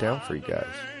slow it down for you guys,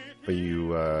 but you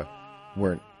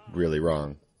weren't really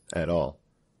wrong at all.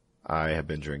 I have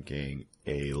been drinking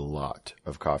a lot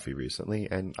of coffee recently,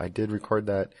 and I did record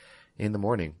that in the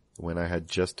morning when I had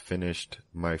just finished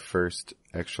my first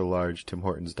extra large Tim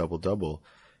Hortons Double Double,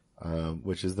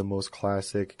 which is the most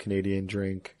classic Canadian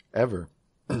drink ever,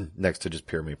 next to just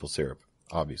pure maple syrup,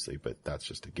 obviously, but that's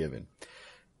just a given.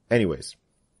 Anyways,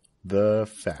 the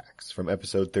facts from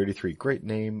episode 33. Great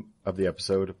name of the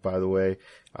episode, by the way.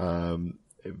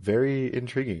 Very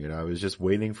intriguing, and I was just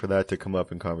waiting for that to come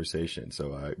up in conversation.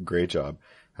 So, great job.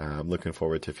 I'm looking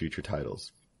forward to future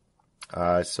titles.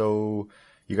 So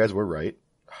you guys were right.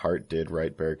 Hart did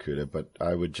write Barracuda, but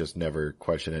I would just never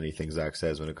question anything Zach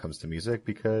says when it comes to music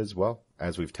because, well,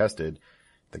 as we've tested,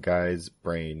 the guy's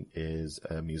brain is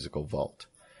a musical vault.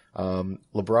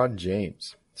 LeBron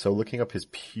James. So looking up his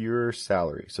pure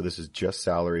salary. So this is just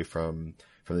salary from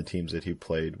the teams that he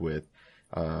played with.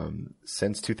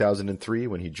 Since 2003,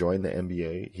 when he joined the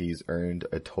NBA, he's earned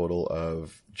a total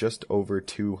of just over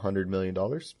 $200 million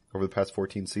over the past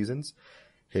 14 seasons.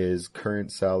 His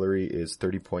current salary is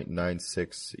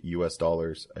 $30.96 US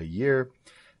a year,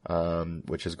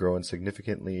 which has grown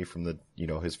significantly from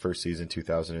his first season,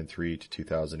 2003 to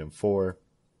 2004,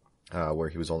 where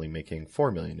he was only making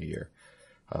 $4 million a year.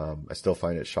 I still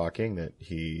find it shocking that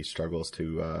he struggles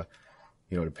to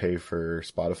pay for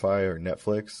Spotify or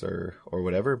Netflix or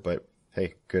whatever, but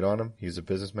hey, good on him. He's a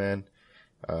businessman.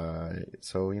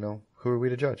 So, who are we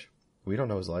to judge? We don't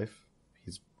know his life.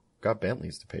 He's got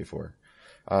Bentleys to pay for.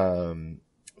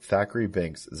 Thackery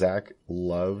Binx. Zach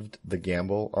loved the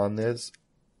gamble on this.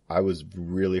 I was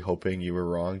really hoping you were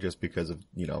wrong just because of,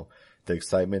 the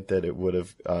excitement that it would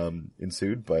have,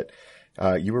 ensued, but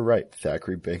you were right.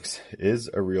 Thackery Binx is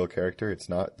a real character. It's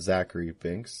not Zachary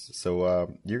Binx.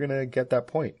 So, you're going to get that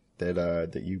point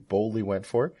that you boldly went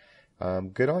for.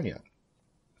 Good on you.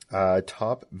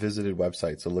 Top visited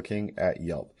websites. So looking at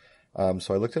Yelp.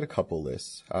 So I looked at a couple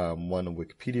lists. One a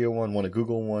Wikipedia one a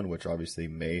Google one, which obviously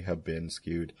may have been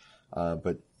skewed.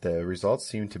 But the results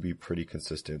seem to be pretty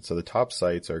consistent. So the top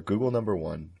sites are Google number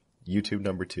 1, YouTube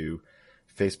number 2,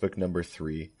 Facebook number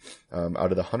 3. Out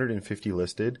of the 150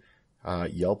 listed,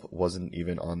 Yelp wasn't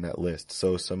even on that list.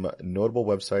 So some notable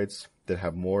websites that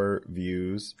have more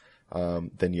views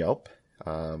than Yelp,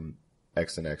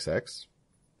 XNXX,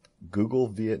 Google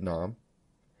Vietnam,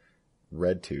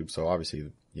 RedTube. So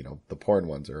obviously, the porn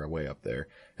ones are way up there.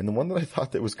 And the one that I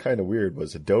thought that was kind of weird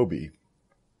was Adobe,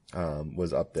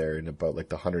 was up there in about like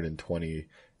the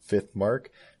 125th mark.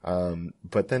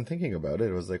 But then thinking about it,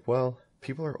 it was like, well,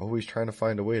 people are always trying to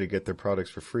find a way to get their products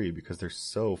for free because they're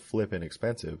so flippin'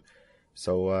 expensive.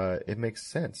 So, it makes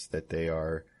sense that they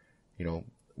are,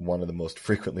 one of the most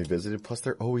frequently visited. Plus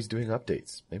they're always doing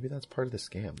updates. Maybe that's part of the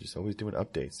scam. Just always doing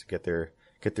updates to get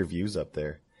their views up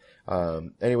there.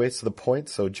 Anyway, so the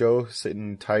points. So Joe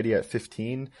sitting tidy at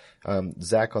 15.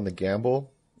 Zach on the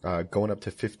gamble, going up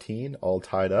to 15, all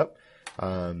tied up.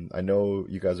 I know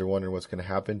you guys are wondering what's going to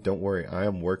happen. Don't worry. I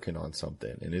am working on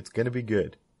something and it's going to be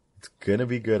good. It's going to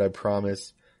be good. I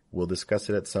promise. We'll discuss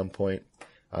it at some point.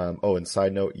 And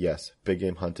side note, yes, big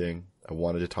game hunting. I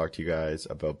wanted to talk to you guys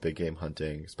about big game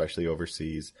hunting, especially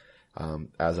overseas,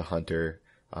 as a hunter,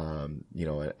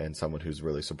 and someone who's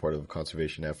really supportive of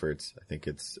conservation efforts. I think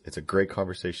it's a great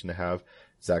conversation to have.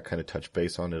 Zach kind of touched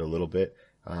base on it a little bit.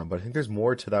 But I think there's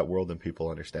more to that world than people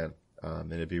understand.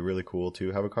 And it'd be really cool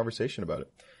to have a conversation about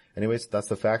it. Anyways, that's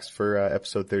the facts for,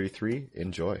 episode 33.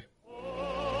 Enjoy.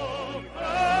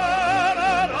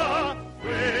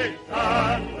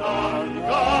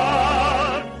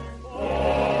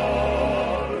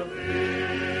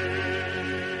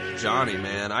 Johnny,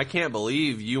 man, I can't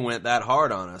believe you went that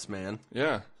hard on us, man.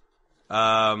 Yeah.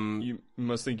 You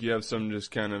must think you have some just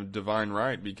kind of divine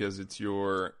right because it's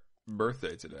your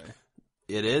birthday today.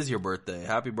 It is your birthday.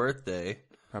 Happy birthday.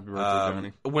 Happy birthday,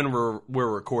 Johnny. When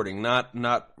we're recording, not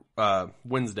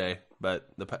Wednesday, but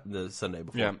the Sunday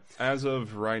before. Yeah. As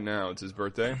of right now, it's his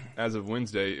birthday. As of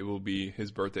Wednesday, it will be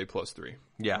his birthday plus 3.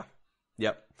 Yeah.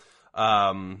 Yep.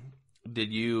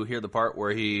 Did you hear the part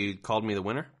where he called me the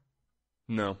winner?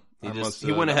 No.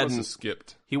 He went ahead and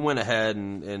skipped. He went ahead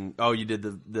and you did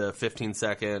the 15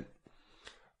 second.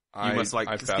 You must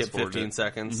skip 15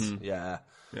 seconds. Mm-hmm. Yeah.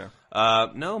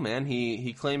 Yeah. No, man,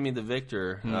 he claimed me the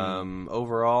victor,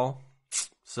 overall.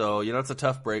 So, it's a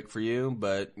tough break for you,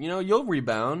 but you'll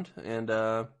rebound and,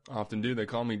 often do. They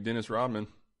call me Dennis Rodman.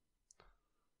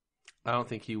 I don't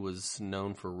think he was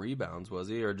known for rebounds, was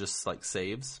he? Or just like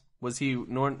saves? Was he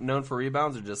known for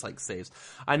rebounds or just like saves?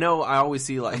 I know I always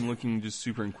see like... I'm looking just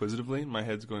super inquisitively. My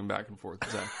head's going back and forth.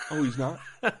 Is that, oh, he's not?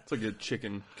 It's like a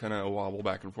chicken kind of wobble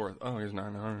back and forth. Oh, he's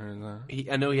not.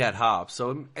 I know he had hops,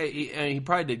 so he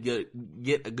probably did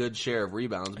get a good share of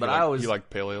rebounds. But he liked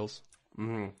pale ales.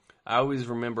 Mm-hmm. I always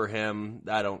remember him.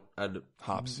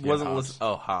 Hops. Wasn't hops.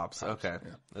 Hops. Okay,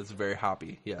 yeah. That's very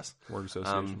hoppy. Yes. Word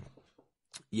association.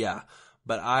 Yeah,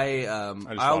 but I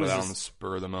just thought of that on the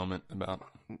spur of the moment about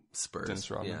Spurs.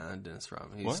 Dennis Rodman. Yeah, Dennis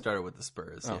Rodman. He started with the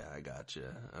Spurs. Oh. Yeah, I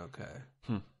gotcha.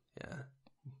 Okay.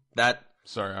 Yeah.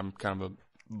 Sorry, I'm kind of a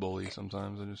bully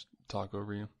sometimes. I just talk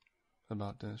over you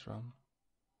about Dennis Rodman.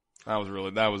 That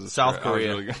was a South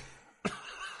Korea.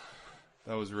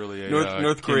 That was really a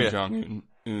North Korea. Kim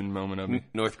Jong-un moment of me.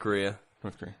 North Korea.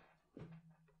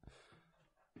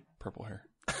 Purple hair.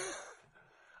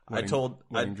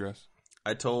 Wedding dress.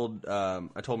 I told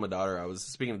my daughter I was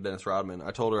speaking of Dennis Rodman.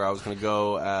 I told her I was going to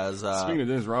go as speaking of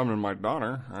Dennis Rodman and my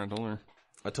daughter. I told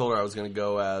her I was going to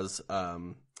go as I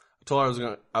was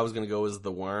going to go as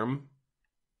the worm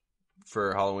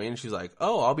for Halloween. She's like,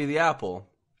 "Oh, I'll be the apple,"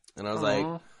 and I was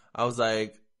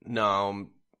like, "No, I'm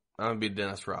going to be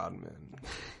Dennis Rodman."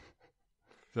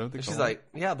 And she's like,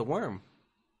 "Yeah, the worm."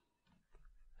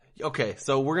 Okay,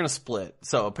 so we're gonna split.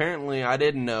 So apparently, I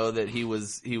didn't know that he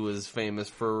was famous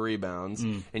for rebounds,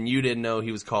 and you didn't know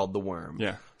he was called the Worm.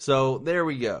 Yeah. So there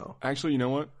we go. Actually, you know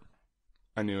what?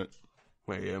 I knew it.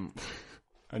 Wait,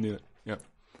 I knew it. Yep.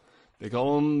 They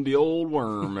call him the old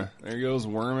worm. There he goes,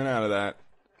 worming out of that.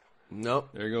 Nope.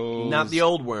 There he goes. Not the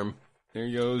old worm. There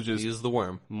he goes, just he's the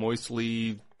worm.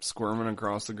 Moistly squirming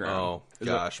across the ground. Oh,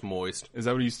 gosh, moist. Is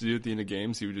that what he used to do at the end of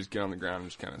games? He would just get on the ground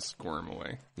and just kind of squirm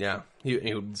away. Yeah. He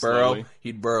would burrow. Slowly.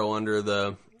 He'd burrow under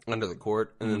the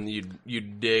court, and then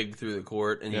you'd dig through the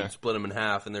court, and you'd split him in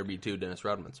half, and there'd be two Dennis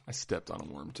Rodmans. I stepped on a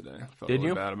worm today. I felt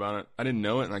really bad about it. I didn't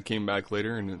know it, and I came back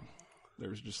later, and there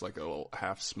was just like a little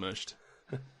half smushed.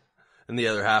 And the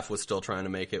other half was still trying to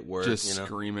make it work. Just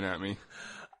screaming at me.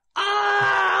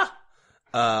 Ah!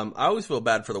 I always feel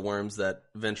bad for the worms that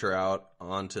venture out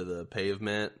onto the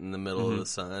pavement in the middle of the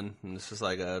sun. And it's just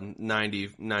like a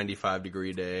 95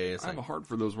 degree day. I have a heart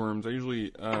for those worms. I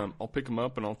usually, I'll pick them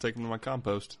up and I'll take them to my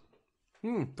compost.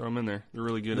 Throw them in there. They're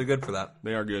really good. They're good for that.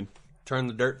 They are good. Turn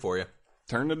the dirt for you.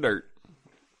 Turn the dirt.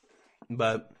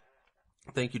 But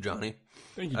thank you, Johnny.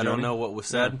 Thank you, Johnny. I don't know what was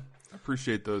said. Yeah. I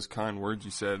appreciate those kind words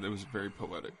you said. It was very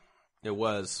poetic. It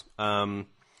was.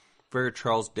 Very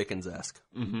Charles Dickens-esque.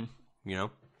 Mm-hmm.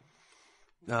 You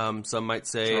know? Some might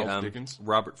say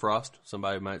Robert Frost.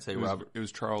 Somebody might say Robert. It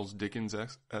was Charles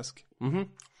Dickens-esque? Mm-hmm.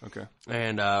 Okay.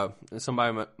 And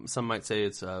some might say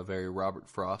it's very Robert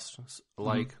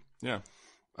Frost-like. Mm-hmm. Yeah.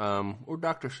 Or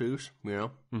Dr. Seuss, you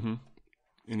know? Mm-hmm.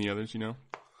 Any others, you know?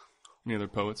 Any other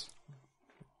poets?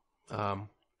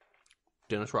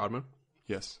 Dennis Rodman.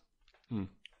 Yes.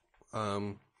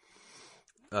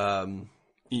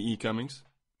 E.E. Cummings.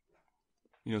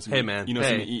 You know some, hey man, you know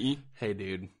some E.E.? Hey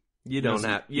dude, you don't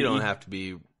have to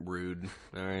be rude.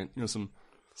 All right. You know some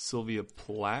Sylvia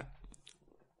Plath?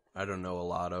 I don't know a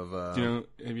lot of. Do you know?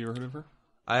 Have you ever heard of her?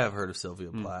 I have heard of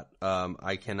Sylvia Plath.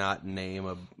 I cannot name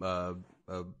a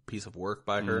piece of work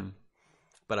by her,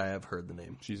 but I have heard the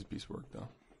name. She's a piece of work though.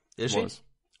 Is she?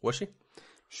 Was she?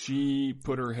 She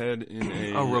put her head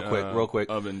in a real quick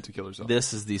oven to kill herself.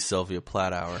 This is the Sylvia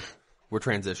Plath hour. We're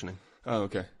transitioning. Oh,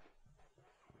 okay.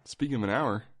 Speaking of an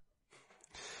hour.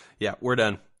 Yeah, we're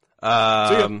done.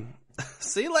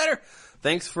 See you later.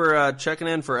 Thanks for checking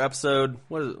in for episode,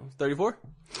 what is it, 34?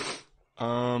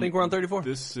 I think we're on 34.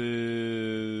 This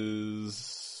is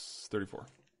 34.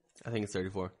 I think it's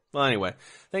 34. Well, anyway,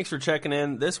 thanks for checking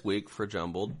in this week for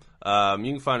Jumbled. You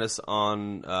can find us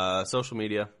on social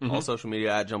media, all social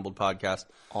media at Jumbled Podcast.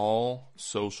 All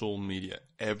social media.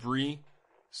 Every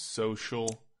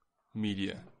social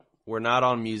media. We're not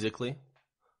on Musical.ly.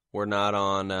 We're not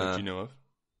on... that you know of?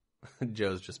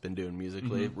 Joe's just been doing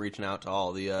Musical.ly, reaching out to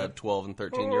all the 12 and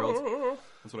 13-year-olds.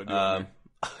 That's what I do.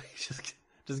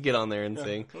 Just get on there and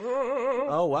sing.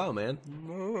 Oh, wow, man.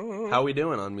 How we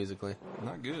doing on Musical.ly?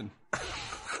 Not good.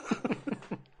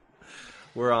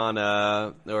 We're on,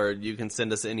 or you can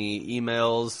send us any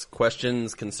emails,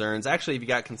 questions, concerns. Actually, if you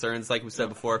got concerns, like we said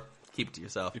before, keep it to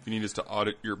yourself. If you need us to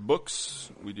audit your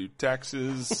books, we do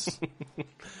taxes.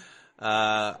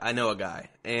 I know a guy.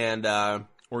 And, or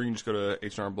you can just go to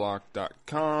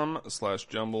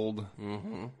hnrblock.com/jumbled,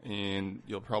 and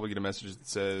you'll probably get a message that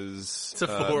says, it's a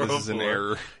 404. This is an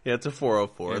error. Yeah, it's a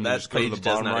 404. And that just go page to the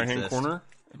does bottom not right-hand exist. corner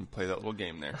and play that little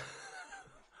game there.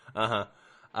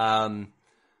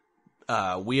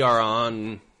 We are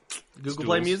on Google Stools.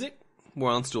 Play Music.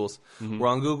 We're on Stools. We're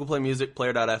on Google Play Music,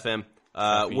 Player.fm,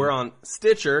 We're on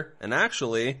Stitcher, and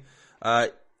actually,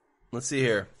 let's see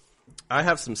here. I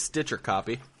have some Stitcher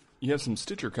copy. You have some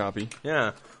Stitcher copy?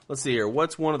 Yeah. Let's see here.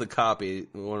 What's one of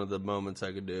the moments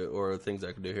I could do, or things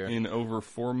I could do here? In over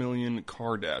 4 million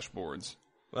car dashboards.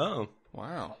 Oh.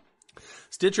 Wow.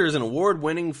 Stitcher is an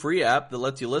award-winning free app that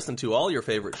lets you listen to all your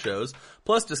favorite shows,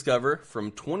 plus discover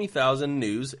from 20,000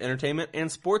 news, entertainment, and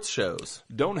sports shows.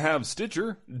 Don't have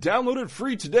Stitcher? Download it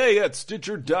free today at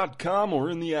Stitcher.com or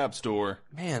in the App Store.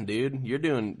 Man, dude,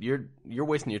 you're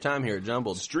wasting your time here at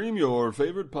Jumbled. Stream your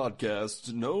favorite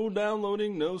podcasts. No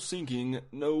downloading, no syncing,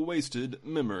 no wasted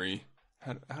memory.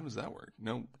 How does that work?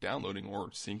 No downloading or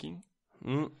syncing?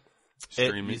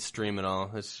 You stream it all.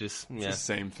 It's just, It's the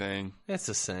same thing. It's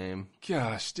the same.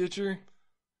 Gosh, Stitcher.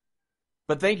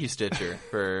 But thank you, Stitcher,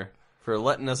 for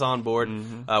letting us on board.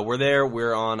 Mm-hmm. We're there.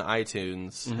 We're on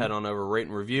iTunes. Mm-hmm. Head on over, rate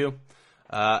and review,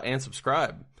 and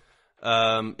subscribe.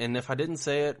 And if I didn't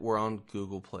say it, we're on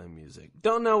Google Play Music.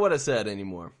 Don't know what I said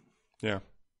anymore. Yeah.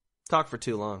 Talk for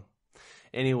too long.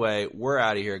 Anyway, we're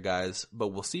out of here, guys. But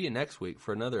we'll see you next week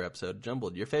for another episode of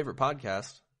Jumbled, your favorite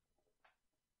podcast.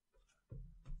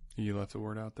 You left a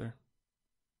word out there.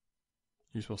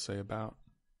 You're supposed to say about.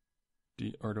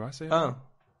 Do I say about?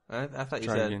 Oh, I thought you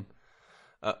Try said. again.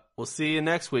 We'll see you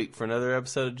next week for another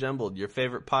episode of Jumbled, your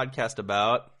favorite podcast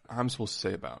about. I'm supposed to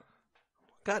say about.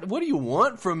 God, what do you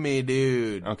want from me,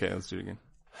 dude? Okay, let's do it again.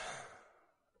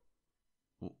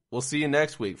 We'll see you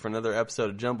next week for another episode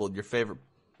of Jumbled, your favorite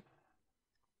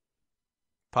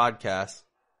podcast.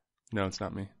 No, it's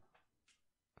not me.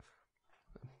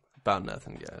 About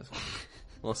nothing, guys.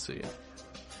 We'll see you.